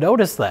 Someone would have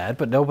noticed that,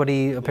 but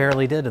nobody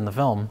apparently did in the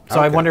film. So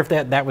I wonder if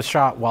that was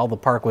shot while the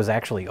park was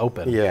actually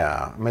open.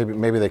 Yeah,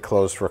 maybe they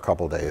closed for a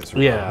couple days.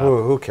 Yeah.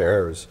 Who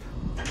cares?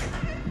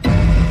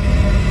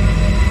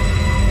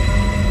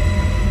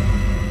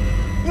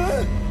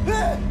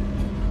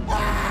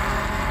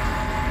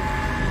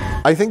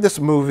 I think this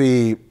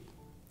movie,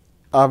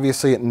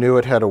 obviously it knew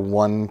it had a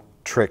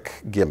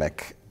one-trick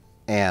gimmick,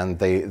 and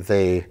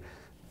they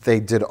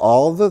did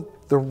all the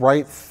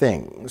right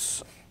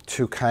things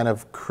to kind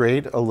of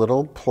create a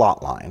little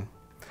plot line,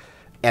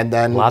 and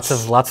then lots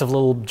of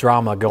little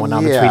drama going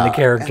on between the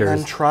characters, and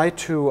then try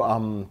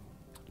to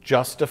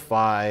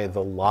justify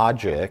the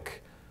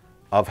logic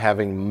of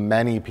having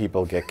many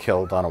people get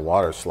killed on a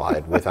water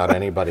slide without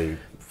anybody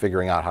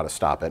figuring out how to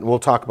stop it. And we'll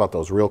talk about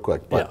those real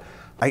quick, but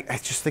I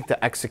just think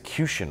the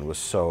execution was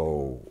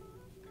so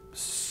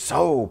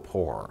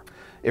poor.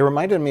 It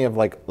reminded me of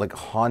like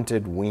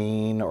Haunted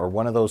Ween, or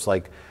one of those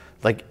like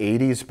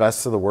 80s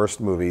best of the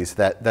worst movies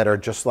that are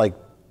just like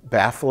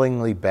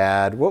bafflingly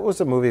bad. What was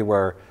the movie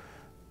where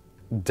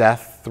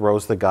death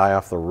throws the guy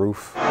off the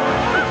roof?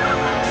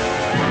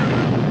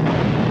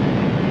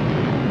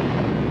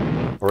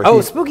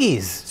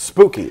 Spookies.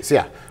 Spookies,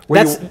 yeah.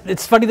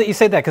 It's funny that you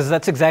say that, because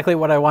that's exactly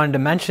what I wanted to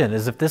mention,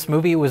 is if this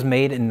movie was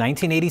made in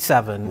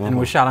 1987 and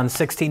was shot on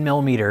 16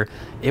 millimeter,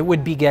 it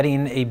would be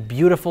getting a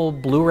beautiful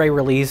Blu-ray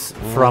release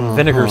from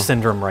Vinegar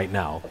Syndrome right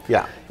now.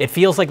 Yeah. It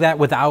feels like that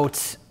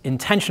without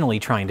intentionally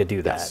trying to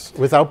do that. Yes.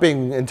 Without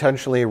being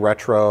intentionally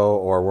retro,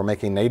 or we're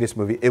making an 80s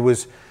movie, it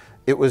was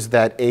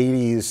that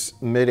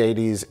 80s,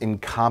 mid-80s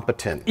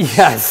incompetence.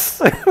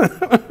 Yes.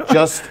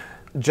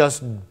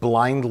 just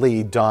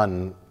blindly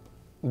done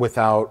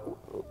without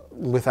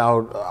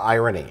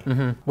irony.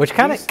 Which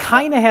kind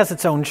of has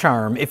its own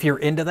charm if you're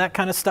into that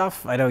kind of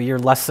stuff. I know you're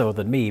less so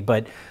than me,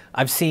 but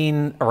I've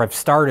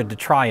started to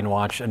try and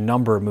watch a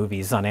number of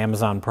movies on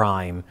Amazon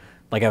Prime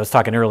Like I was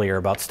talking earlier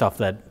about stuff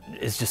that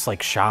is just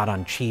like shot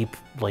on cheap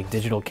like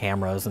digital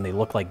cameras and they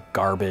look like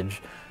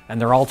garbage,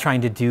 and they're all trying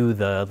to do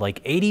the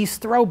like 80s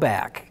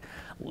throwback.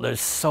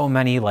 There's so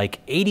many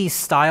like 80s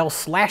style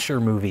slasher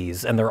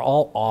movies and they're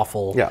all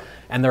awful. Yeah.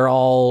 And they're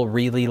all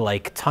really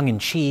like tongue in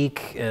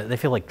cheek. They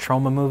feel like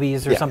trauma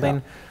movies or something.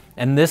 Yeah.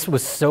 And this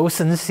was so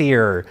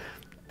sincere.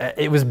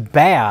 It was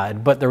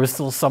bad, but there was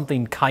still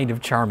something kind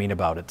of charming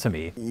about it to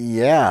me.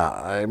 Yeah,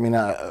 I mean,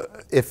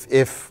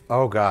 if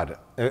oh God,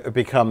 it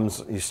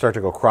becomes, you start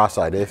to go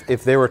cross-eyed.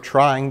 If they were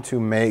trying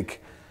to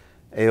make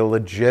a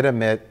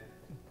legitimate,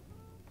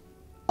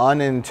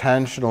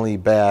 unintentionally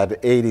bad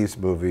 80s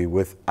movie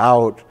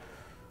without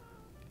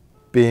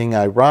being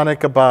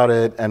ironic about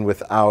it and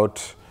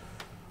without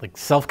like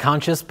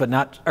self-conscious but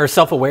not, or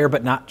self-aware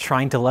but not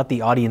trying to let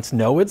the audience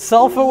know it's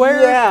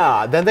self-aware.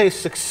 Yeah, then they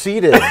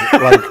succeeded.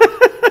 Like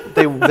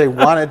they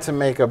wanted to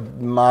make a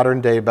modern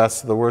day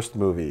best of the worst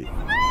movie.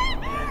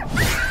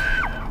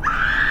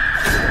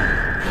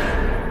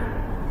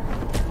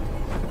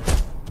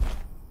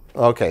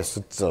 Okay,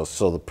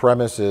 so the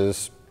premise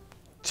is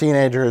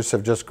teenagers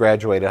have just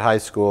graduated high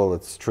school.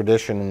 It's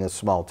tradition in this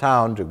small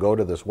town to go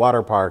to this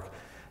water park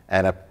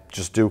and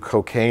just do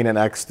cocaine and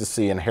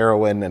ecstasy and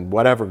heroin and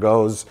whatever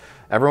goes.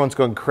 Everyone's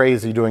going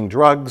crazy doing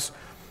drugs.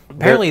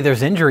 Apparently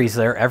there's injuries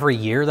there every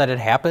year that it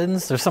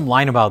happens. There's some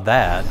line about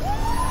that.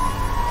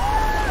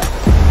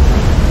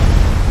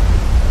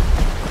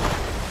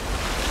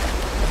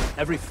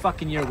 Every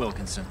fucking year,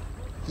 Wilkinson.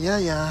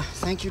 Yeah.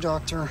 Thank you,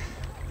 doctor.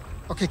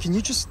 Okay, can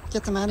you just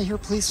get them out of here,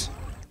 please?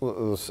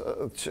 Well,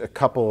 a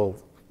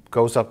couple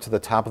goes up to the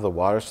top of the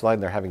water slide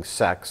and they're having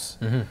sex,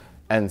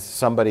 and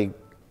somebody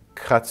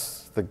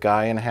cuts the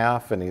guy in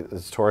half and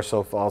his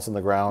torso falls on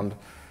the ground,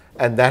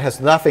 and that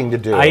has nothing to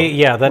do.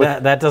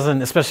 That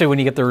doesn't, especially when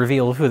you get the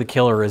reveal of who the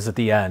killer is at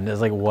the end.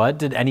 It's like, what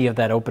did any of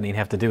that opening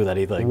have to do with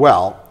anything?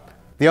 Well,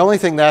 the only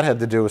thing that had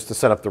to do was to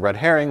set up the red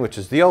herring, which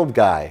is the old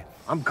guy.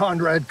 I'm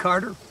Conrad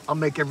Carter. I'll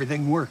make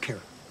everything work here.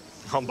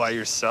 All by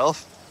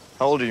yourself?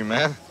 How old are you,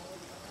 man?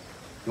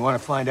 You want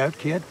to find out,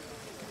 kid?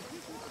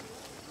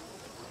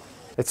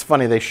 It's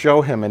funny, they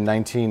show him in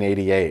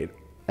 1988,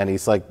 and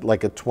he's like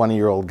a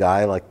 20-year-old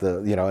guy, like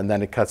and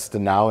then it cuts to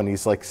now, and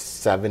he's like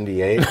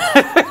 78.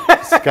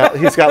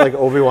 he's got like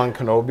Obi-Wan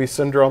Kenobi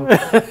syndrome,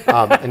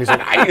 and he's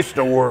like, I used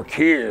to work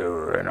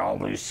here, and all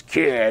these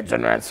kids,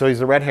 and that. So he's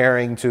a red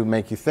herring to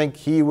make you think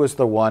he was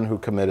the one who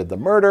committed the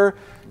murder.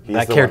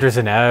 That character's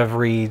in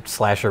every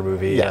slasher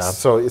movie. Yes, yeah.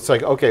 So it's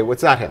like, okay, well,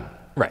 it's not him.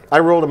 Right. I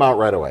ruled him out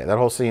right away. That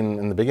whole scene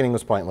in the beginning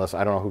was pointless.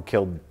 I don't know who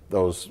killed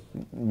those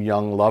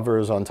young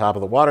lovers on top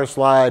of the water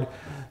slide.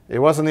 It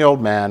wasn't the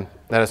old man.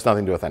 That has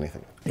nothing to do with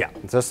anything. Yeah.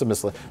 It's just a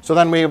mislead. So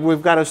then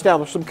we've got to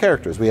establish some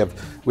characters. We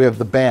have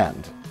the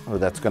band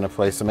that's going to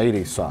play some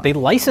 80s songs. They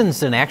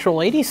licensed an actual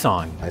 80s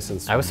song.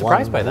 I was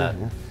surprised by that.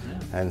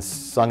 And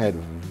sung it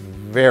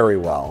very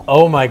well.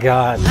 Oh my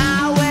God.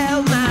 I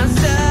wear my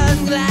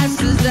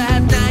sunglasses at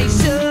night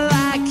so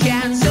I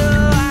can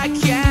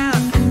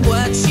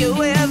watch you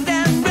with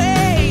and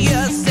break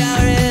your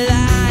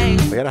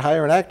storyline. We got to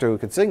hire an actor who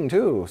could sing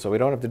too, so we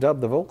don't have to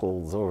dub the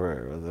vocals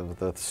over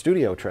the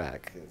studio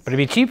track. But it'd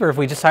be cheaper if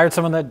we just hired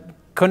someone that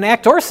couldn't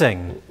act or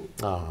sing.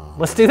 Oh.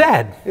 Let's do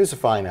that. He was a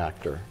fine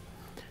actor.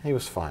 He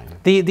was fine.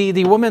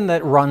 The woman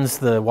that runs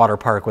the water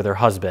park with her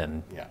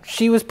husband,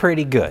 she was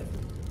pretty good.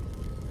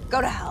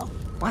 Go to hell.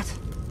 What?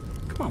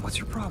 Come on, what's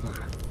your problem?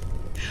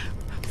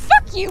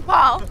 Fuck you,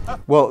 Paul.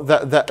 Well,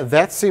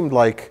 that seemed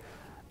like,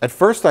 at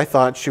first I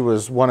thought she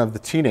was one of the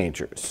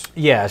teenagers.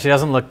 Yeah, she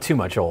doesn't look too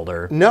much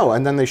older. No,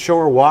 and then they show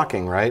her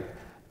walking, right?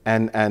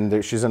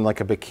 And she's in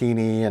like a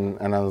bikini,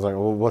 and I was like,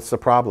 well, what's the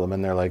problem?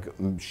 And they're like,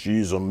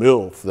 she's a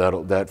MILF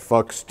that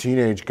fucks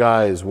teenage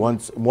guys,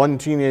 one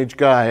teenage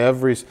guy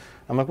every...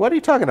 I'm like, what are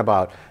you talking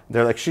about?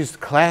 They're like, she's the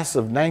class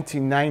of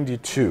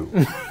 1992.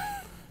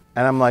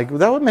 And I'm like, well,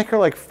 that would make her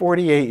like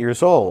 48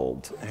 years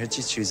old. I heard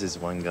she chooses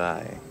one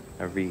guy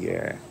every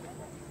year.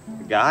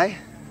 A guy?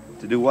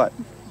 To do what?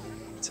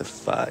 To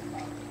fuck.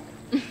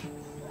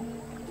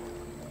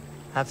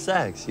 Have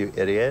sex, you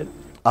idiot.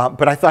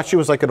 But I thought she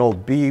was like an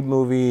old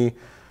B-movie,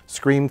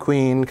 Scream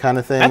Queen kind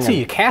of thing. That's who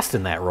you cast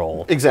in that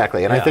role.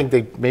 Exactly, and I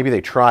think maybe they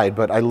tried,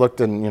 but I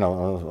looked and,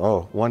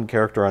 one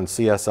character on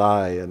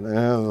CSI,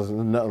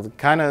 and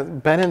kind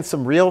of been in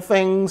some real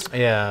things.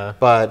 Yeah.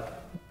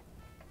 But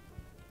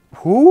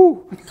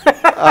who?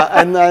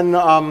 And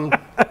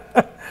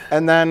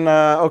then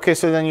okay,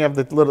 so then you have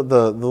the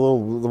little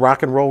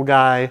rock and roll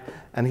guy,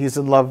 and he's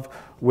in love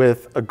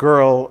with a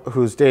girl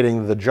who's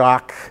dating the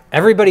jock.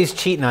 Everybody's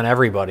cheating on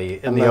everybody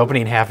in the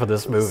opening half of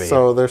this movie.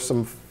 So there's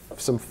some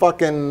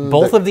fucking...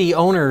 Both of the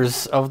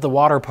owners of the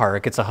water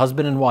park, it's a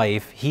husband and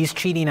wife. He's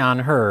cheating on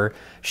her.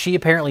 She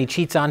apparently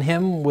cheats on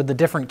him with a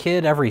different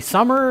kid every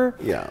summer.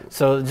 Yeah.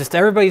 So just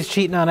everybody's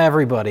cheating on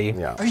everybody.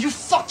 Yeah. Are you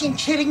fucking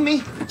kidding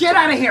me? Get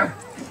out of here!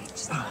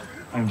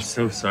 I'm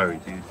so sorry,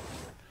 dude.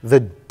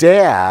 The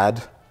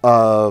dad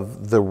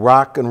of the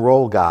rock and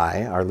roll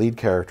guy, our lead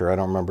character, I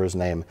don't remember his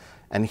name,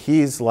 and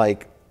he's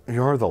like,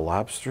 you're the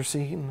lobster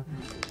scene?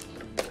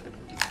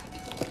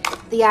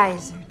 The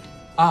eyes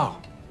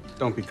Oh,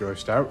 don't be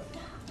grossed out.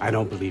 I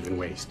don't believe in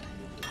waste.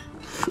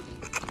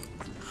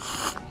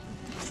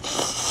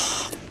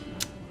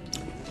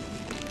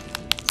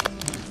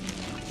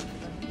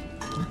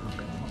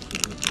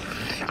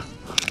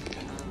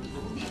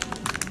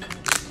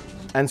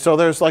 And so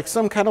there's like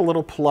some kind of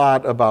little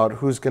plot about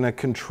who's going to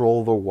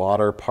control the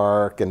water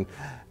park, and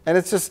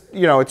it's just,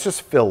 you know, it's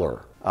just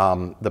filler.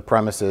 The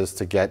premise is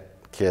to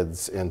get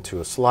kids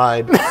into a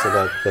slide so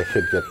that they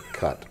could get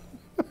cut.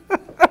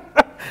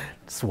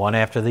 It's one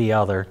after the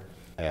other.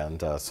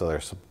 And so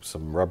there's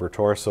some rubber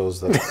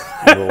torsos that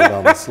roll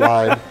down the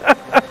slide.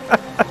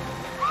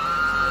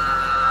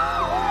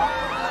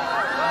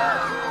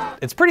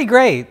 It's pretty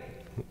great.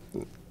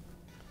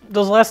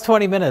 Those last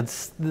 20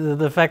 minutes,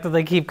 the fact that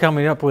they keep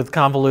coming up with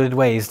convoluted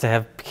ways to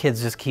have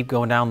kids just keep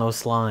going down those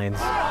slides.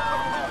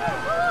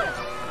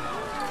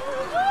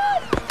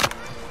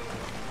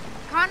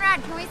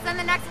 Conrad, can we send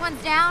the next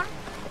ones down?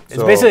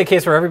 It's basically a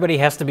case where everybody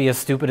has to be as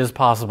stupid as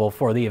possible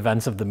for the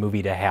events of the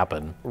movie to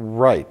happen.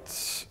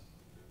 Right.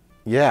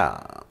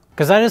 Yeah.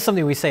 Because that is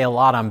something we say a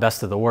lot on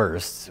Best of the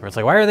Worst, where it's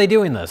like, why are they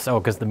doing this? Oh,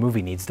 because the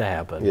movie needs to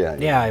happen.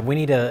 Yeah, we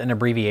need an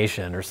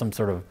abbreviation or some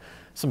sort of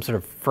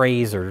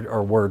phrase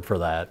or word for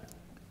that.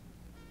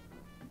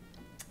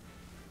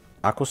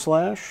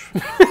 Aquaslash?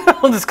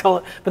 I'll just call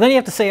it. But then you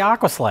have to say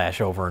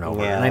Aquaslash over and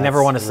over, and I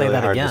never want to say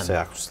that again. It's really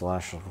hard to say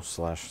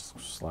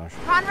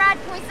Aquaslash. Conrad,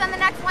 can we send the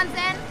next ones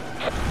in?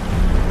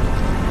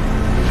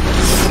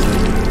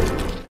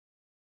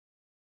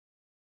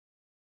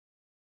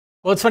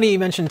 Well, it's funny you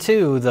mentioned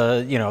too,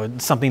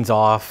 something's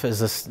off. Is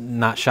this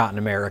not shot in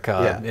America?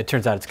 Yeah. It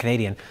turns out it's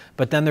Canadian.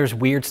 But then there's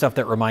weird stuff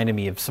that reminded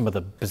me of some of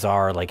the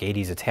bizarre like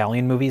 80s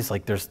Italian movies.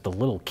 Like there's the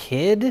little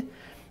kid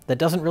that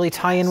doesn't really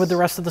tie in with the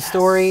rest of the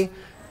story.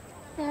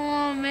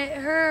 Mom, it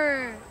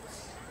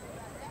hurts.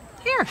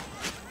 Here,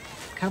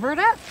 cover it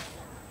up.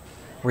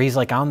 Where he's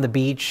like on the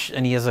beach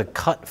and he has a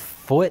cut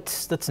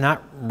foot that's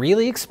not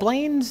really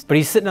explained. But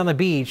he's sitting on the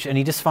beach and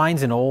he just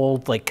finds an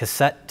old like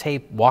cassette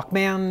tape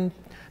Walkman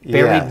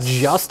buried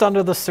just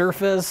under the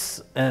surface,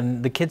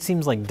 and the kid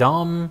seems like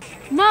dumb.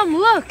 Mom,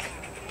 look!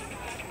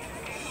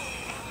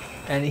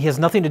 And he has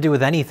nothing to do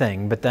with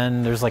anything, but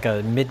then there's like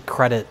a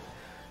mid-credit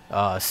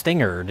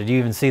stinger. Did you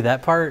even see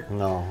that part?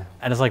 No.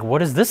 And it's like,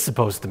 what is this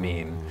supposed to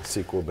mean?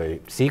 Sequel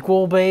bait.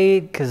 Sequel bait?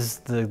 Because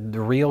the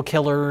real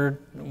killer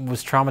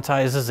was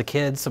traumatized as a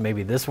kid, so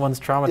maybe this one's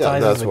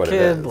traumatized as a kid?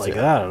 It is, like,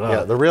 I don't know.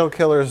 Yeah, the real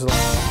killer is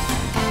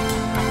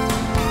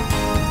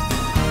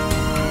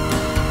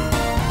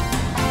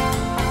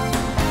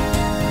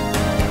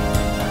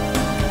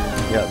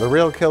the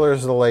real killer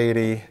is the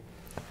lady.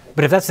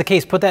 But if that's the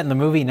case, put that in the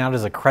movie not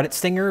as a credit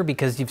stinger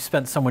because you've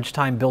spent so much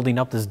time building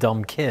up this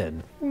dumb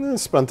kid.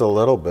 Spent a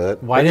little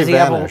bit. Why does he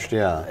vanished,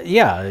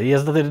 Yeah, he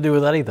has nothing to do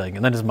with anything.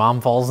 And then his mom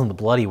falls in the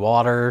bloody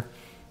water.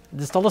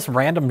 Just all this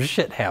random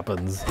shit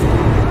happens.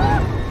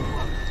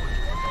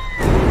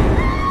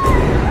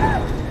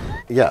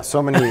 Yeah,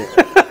 so many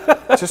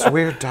just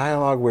weird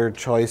dialogue, weird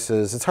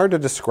choices. It's hard to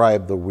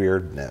describe the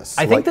weirdness.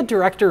 I think the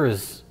director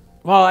is...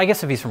 Well, I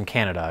guess if he's from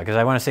Canada, because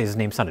I want to say his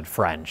name sounded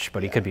French,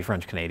 but he could be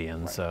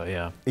French-Canadian, so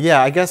yeah.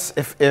 Yeah, I guess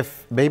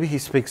if maybe he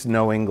speaks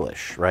no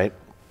English, right?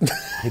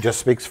 He just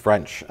speaks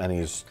French, and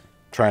he's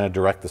trying to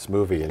direct this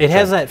movie. And it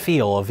has that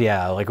feel of,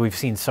 like we've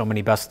seen so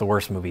many Best of the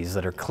Worst movies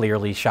that are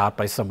clearly shot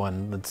by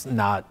someone that's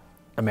not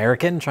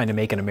American, trying to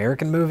make an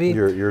American movie.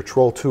 Your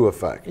Troll 2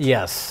 effect.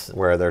 Yes.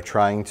 Where they're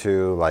trying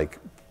to, like,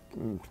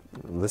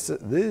 this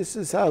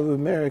is how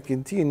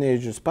American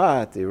teenagers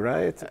party,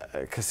 right?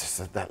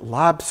 Because that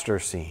lobster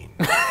scene.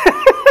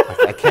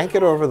 I can't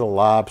get over the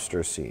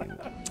lobster scene.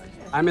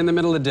 I'm in the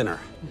middle of dinner.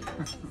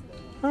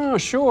 Oh,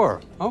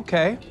 sure.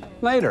 Okay.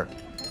 Later.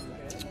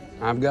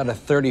 I've got a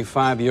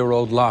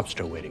 35-year-old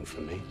lobster waiting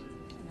for me.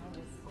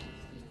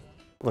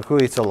 Look who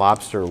eats a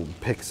lobster,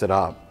 picks it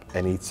up,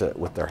 and eats it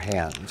with their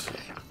hands.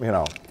 You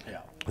know,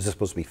 was it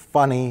supposed to be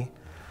funny?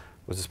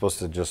 Was it supposed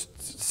to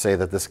just say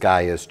that this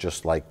guy is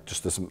just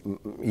this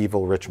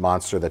evil rich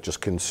monster that just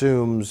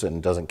consumes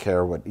and doesn't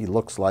care what he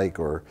looks like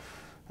or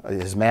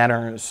his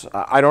manners?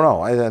 I don't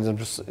know.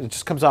 It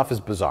just comes off as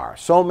bizarre.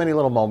 So many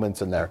little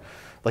moments in there.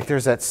 Like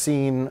there's that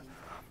scene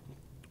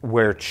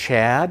where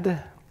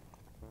Chad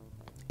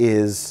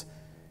he's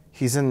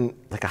in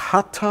like a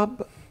hot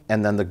tub,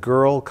 and then the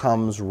girl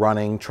comes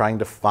running trying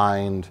to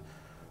find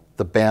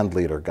the band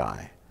leader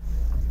guy.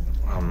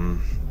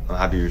 I'm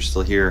happy you're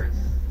still here.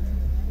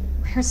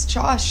 Where's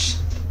Josh?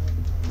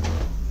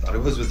 Thought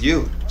it was with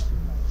you.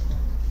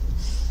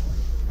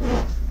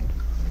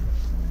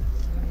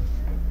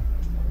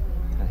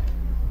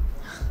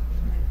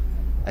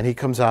 And he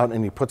comes out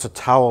and he puts a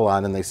towel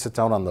on and they sit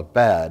down on the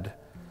bed.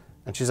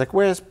 And she's like,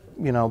 where's,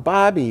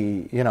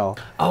 Bobby,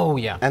 Oh,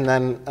 yeah. And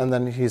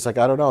then he's like,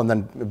 I don't know. And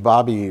then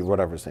Bobby,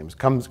 whatever his name is,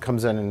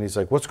 comes in and he's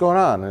like, what's going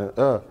on?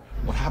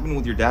 What happened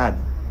with your dad?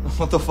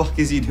 What the fuck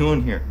is he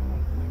doing here?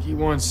 He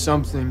wants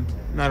something,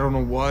 and I don't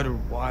know what or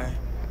why.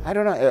 I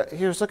don't know.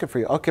 He was looking for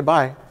you. Okay,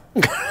 bye.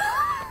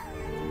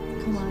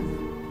 Come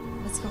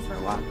on, let's go for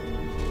a walk.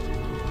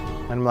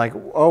 And I'm like,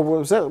 oh,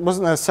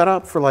 wasn't that set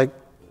up for like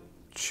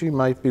she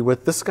might be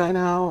with this guy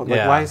now. Like,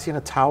 Yeah. why is he in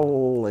a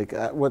towel? Like,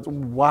 what?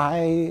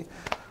 Why?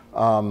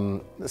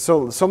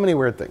 So many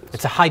weird things.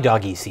 It's a high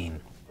doggy scene.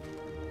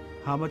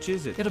 How much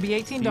is it? It'll be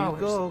 $18. Here you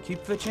go.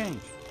 Keep the change.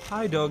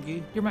 Hi,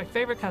 doggy. You're my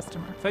favorite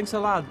customer. Thanks a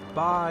lot.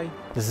 Bye.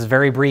 This is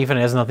very brief and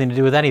it has nothing to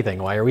do with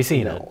anything. Why are we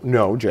seeing it?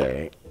 No,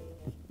 Jay.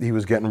 He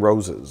was getting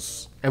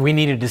roses. And we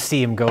needed to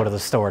see him go to the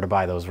store to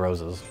buy those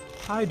roses.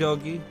 Hi,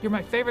 doggy. You're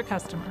my favorite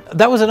customer.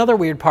 That was another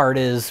weird part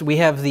is we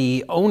have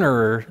the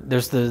owner,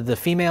 there's the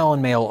female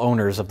and male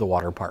owners of the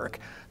water park.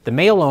 The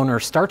male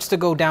owner starts to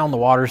go down the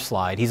water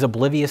slide. He's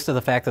oblivious to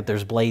the fact that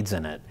there's blades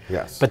in it.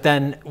 Yes. But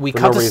then we For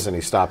cut no to reason,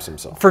 he stops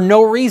himself. For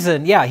no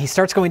reason, yeah, he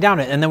starts going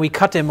down it, and then we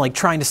cut to him like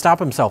trying to stop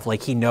himself,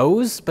 like he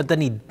knows, but then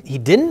he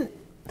didn't.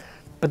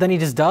 But then he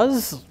just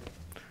does.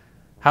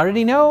 How did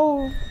he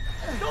know?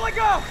 Don't let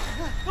go!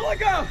 Don't let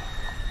go!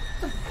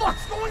 What the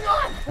fuck's going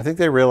on? I think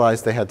they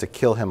realized they had to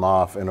kill him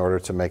off in order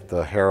to make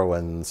the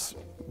heroine's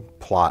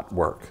plot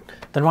work.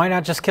 Then why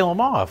not just kill him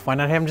off? Why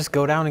not have him just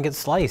go down and get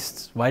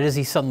sliced? Why does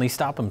he suddenly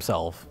stop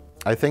himself?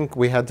 I think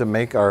we had to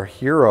make our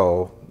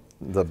hero,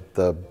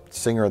 the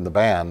singer in the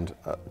band,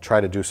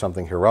 try to do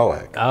something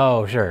heroic.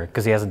 Oh, sure,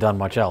 because he hasn't done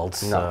much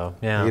else. No, So,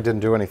 yeah. he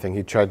didn't do anything.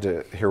 He tried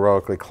to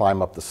heroically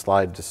climb up the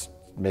slide to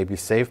maybe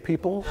save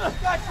people.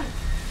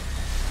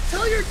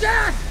 Tell your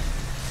dad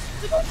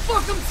to go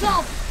fuck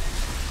himself.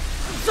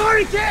 I'm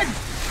sorry, kid.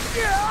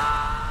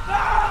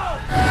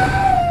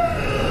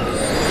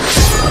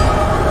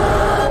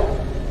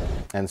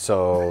 And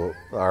so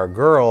our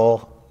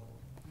girl,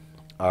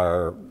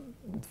 our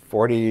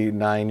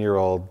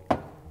 49-year-old,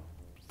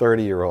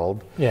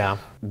 30-year-old, Yeah.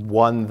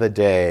 won the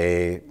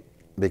day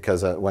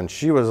because when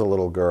she was a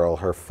little girl,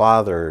 her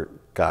father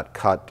got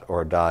cut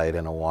or died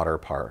in a water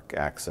park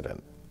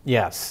accident.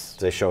 Yes.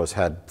 They show his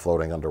head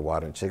floating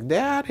underwater, and she's like,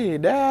 "Daddy,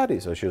 Daddy."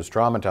 So she was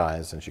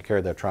traumatized, and she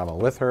carried that trauma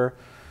with her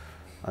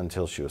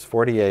until she was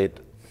 48,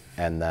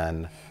 and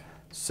then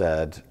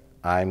said,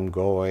 "I'm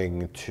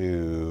going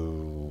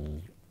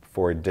to,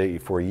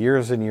 for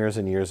years and years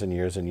and years and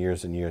years and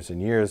years and years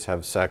and years,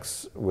 have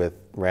sex with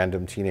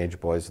random teenage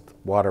boys at the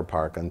water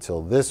park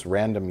until this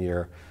random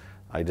year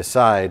I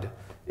decide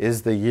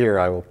is the year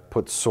I will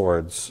put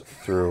swords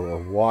through a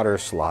water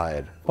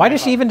slide." Why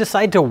does she even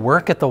decide to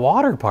work at the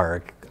water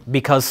park?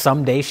 Because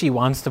someday she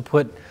wants to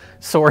put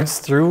swords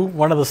through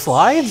one of the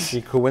slides? She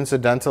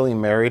coincidentally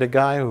married a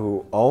guy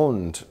who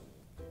owned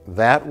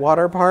that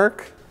water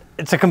park.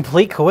 It's a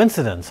complete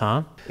coincidence,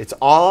 huh? It's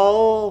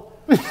all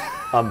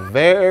a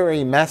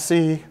very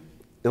messy,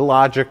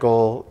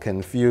 illogical,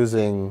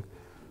 confusing,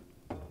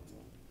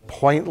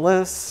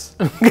 pointless,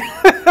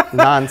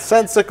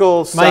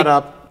 nonsensical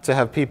setup to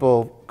have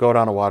people go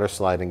down a water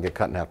slide and get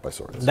cut in half by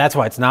swords. That's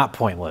why it's not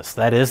pointless.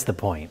 That is the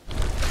point.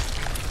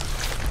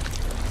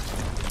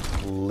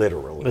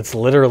 Literally. It's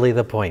literally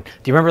the point.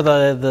 Do you remember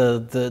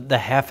the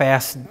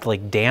half-assed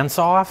like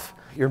dance-off?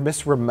 You're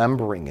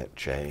misremembering it,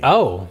 Jay.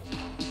 Oh.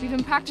 We've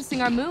been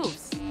practicing our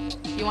moves.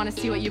 You want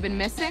to see what you've been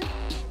missing?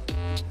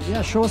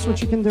 Yeah, show us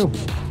what you can do.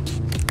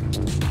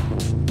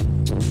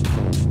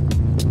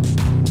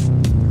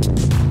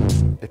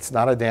 It's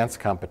not a dance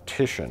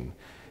competition.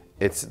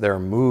 It's their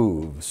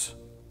moves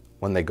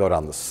when they go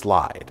down the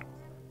slide.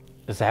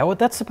 Is that what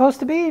that's supposed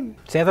to be?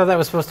 See, I thought that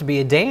was supposed to be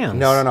a dance.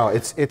 No.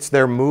 It's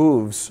their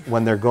moves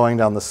when they're going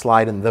down the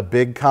slide in the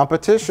big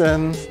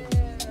competition.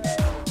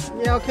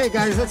 Yeah, okay,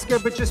 guys, that's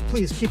good, but just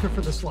please keep it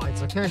for the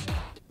slides, okay?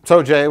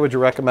 So, Jay, would you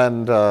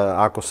recommend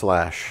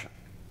Aquaslash?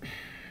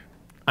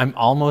 I'm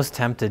almost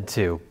tempted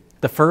to.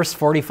 The first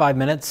 45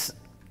 minutes,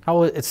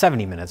 it's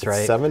 70 minutes,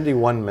 right?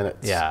 71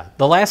 minutes. Yeah.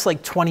 The last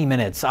like 20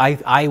 minutes,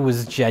 I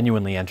was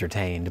genuinely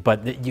entertained,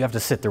 but you have to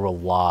sit through a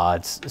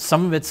lot.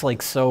 Some of it's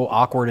like so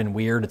awkward and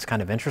weird, it's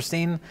kind of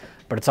interesting,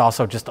 but it's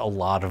also just a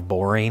lot of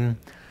boring.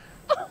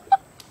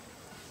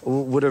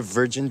 Would a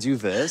virgin do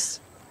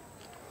this?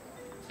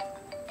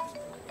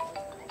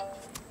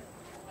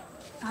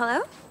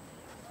 Hello?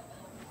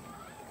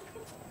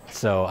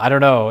 So I don't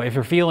know, if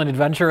you're feeling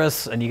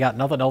adventurous and you got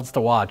nothing else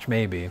to watch,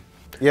 maybe.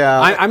 Yeah.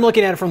 I'm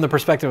looking at it from the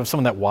perspective of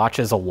someone that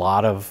watches a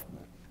lot of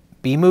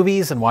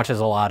B-movies and watches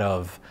a lot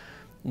of,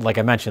 like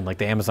I mentioned, like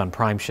the Amazon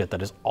Prime shit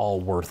that is all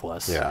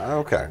worthless. Yeah,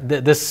 okay.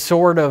 This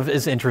sort of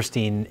is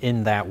interesting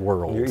in that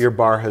world. Your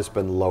bar has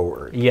been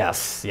lowered.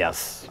 Yes,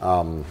 yes.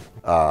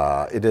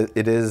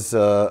 It is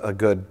a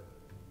good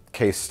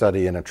case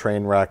study in a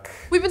train wreck.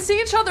 We've been seeing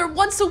each other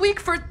once a week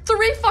for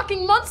 3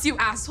 fucking months, you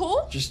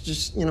asshole!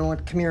 Just, you know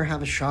what, come here,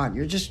 have a shot.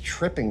 You're just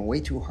tripping way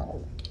too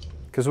hard.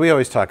 Because we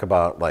always talk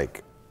about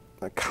like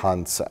a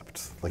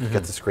concept, like you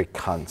get this great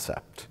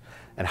concept,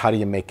 and how do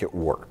you make it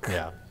work?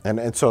 Yeah.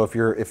 And so if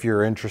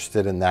you're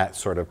interested in that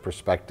sort of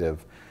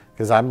perspective,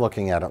 because I'm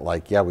looking at it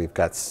like, yeah, we've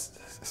got,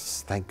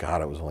 thank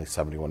God it was only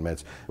 71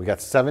 minutes. We got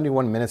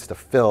 71 minutes to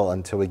fill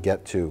until we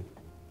get to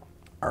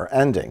our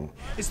ending.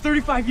 It's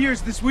 35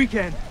 years this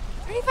weekend.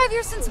 35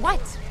 years since what?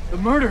 The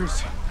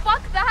murders.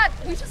 Fuck that!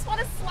 We just want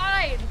to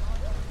slide!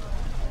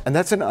 And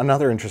that's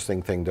another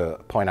interesting thing to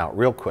point out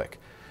real quick,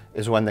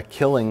 is when the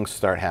killings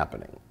start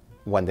happening.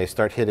 When they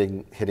start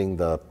hitting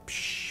the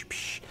psh,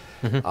 psh,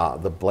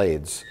 the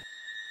blades.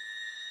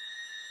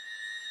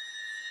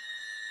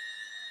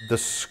 The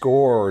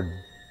score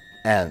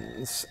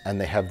ends, and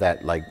they have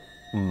that like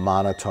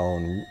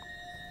monotone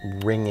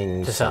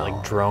ringing Just sound. that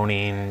like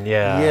droning,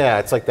 yeah. Yeah,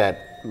 it's like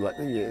that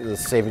the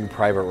Saving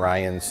Private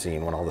Ryan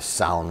scene when all the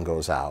sound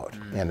goes out,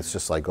 and it's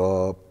just like,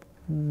 oh,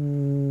 you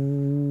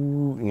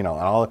know,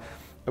 and all,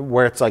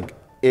 where it's like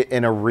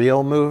in a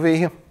real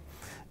movie,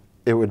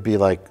 it would be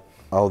like,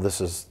 oh, this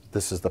is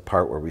the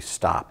part where we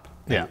stop,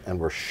 and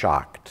we're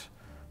shocked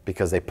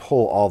because they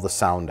pull all the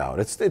sound out.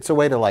 It's a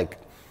way to like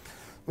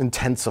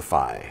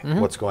intensify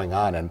what's going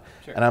on, and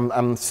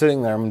I'm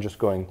sitting there, I'm just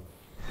going.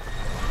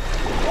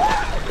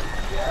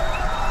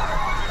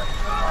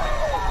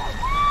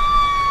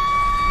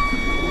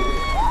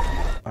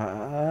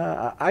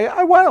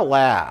 I want to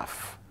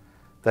laugh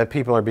that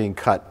people are being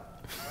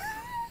cut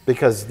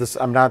because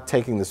I'm not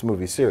taking this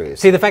movie seriously.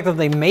 See, the fact that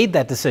they made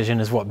that decision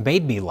is what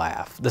made me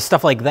laugh. The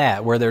stuff like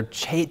that, where they're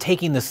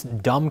taking this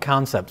dumb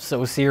concept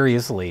so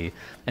seriously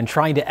and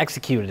trying to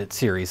execute it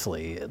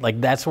seriously, like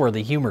that's where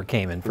the humor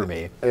came in for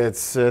me.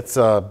 It's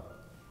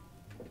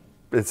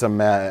a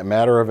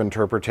matter of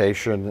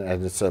interpretation,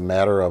 and it's a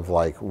matter of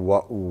like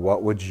what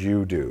would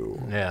you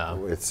do? Yeah.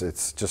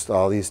 It's just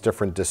all these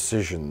different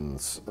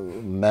decisions.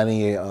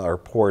 Many are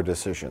poor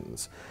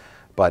decisions,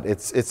 but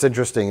it's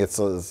interesting. It's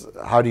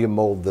how do you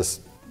mold this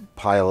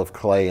pile of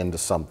clay into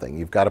something?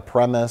 You've got a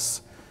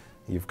premise,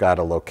 you've got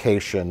a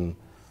location,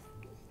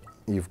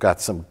 you've got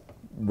some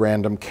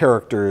random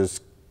characters.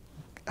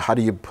 How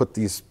do you put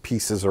these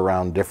pieces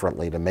around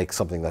differently to make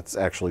something that's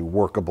actually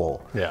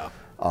workable? Yeah.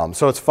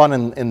 So it's fun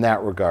in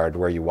that regard,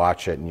 where you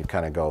watch it and you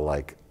kind of go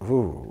like,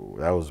 ooh,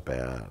 that was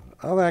bad.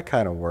 Oh, that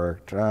kind of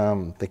worked.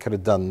 They could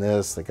have done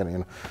this. They could, you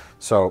know.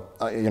 So,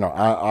 you know,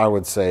 I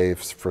would say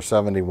for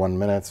 71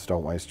 minutes,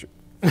 don't waste your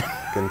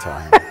fucking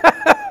time.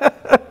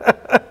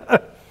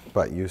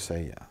 But you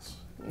say yes.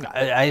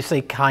 I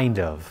say kind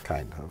of.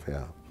 Kind of,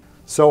 yeah.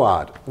 So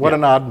odd. What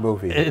an odd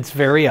movie. It's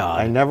very odd.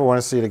 I never want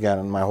to see it again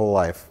in my whole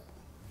life.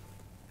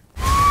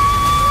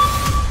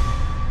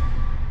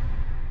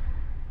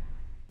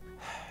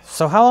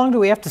 So how long do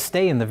we have to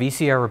stay in the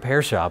VCR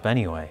repair shop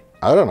anyway?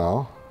 I don't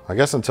know. I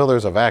guess until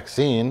there's a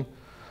vaccine,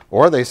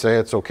 or they say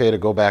it's okay to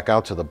go back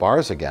out to the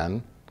bars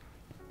again.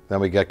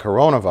 Then we get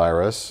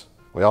coronavirus,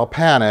 we all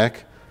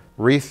panic,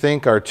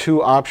 rethink our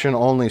 2-option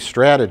only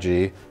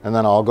strategy, and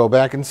then all go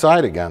back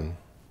inside again.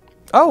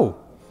 Oh,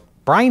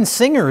 Bryan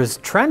Singer is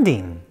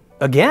trending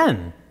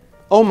again.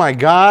 Oh my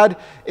God,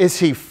 is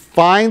he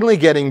finally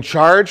getting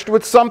charged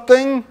with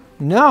something?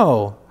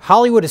 No,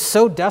 Hollywood is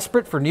so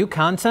desperate for new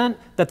content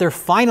that they're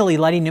finally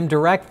letting him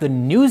direct the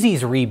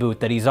Newsies reboot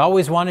that he's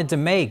always wanted to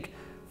make,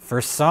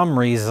 for some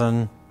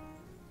reason.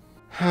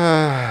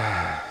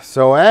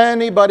 So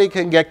anybody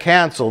can get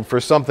canceled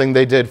for something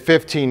they did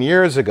 15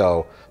 years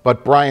ago,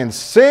 but Bryan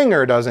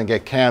Singer doesn't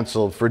get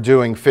canceled for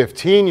doing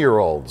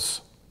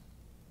 15-year-olds.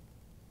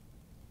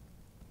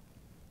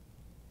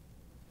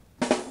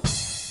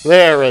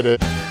 There it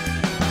is.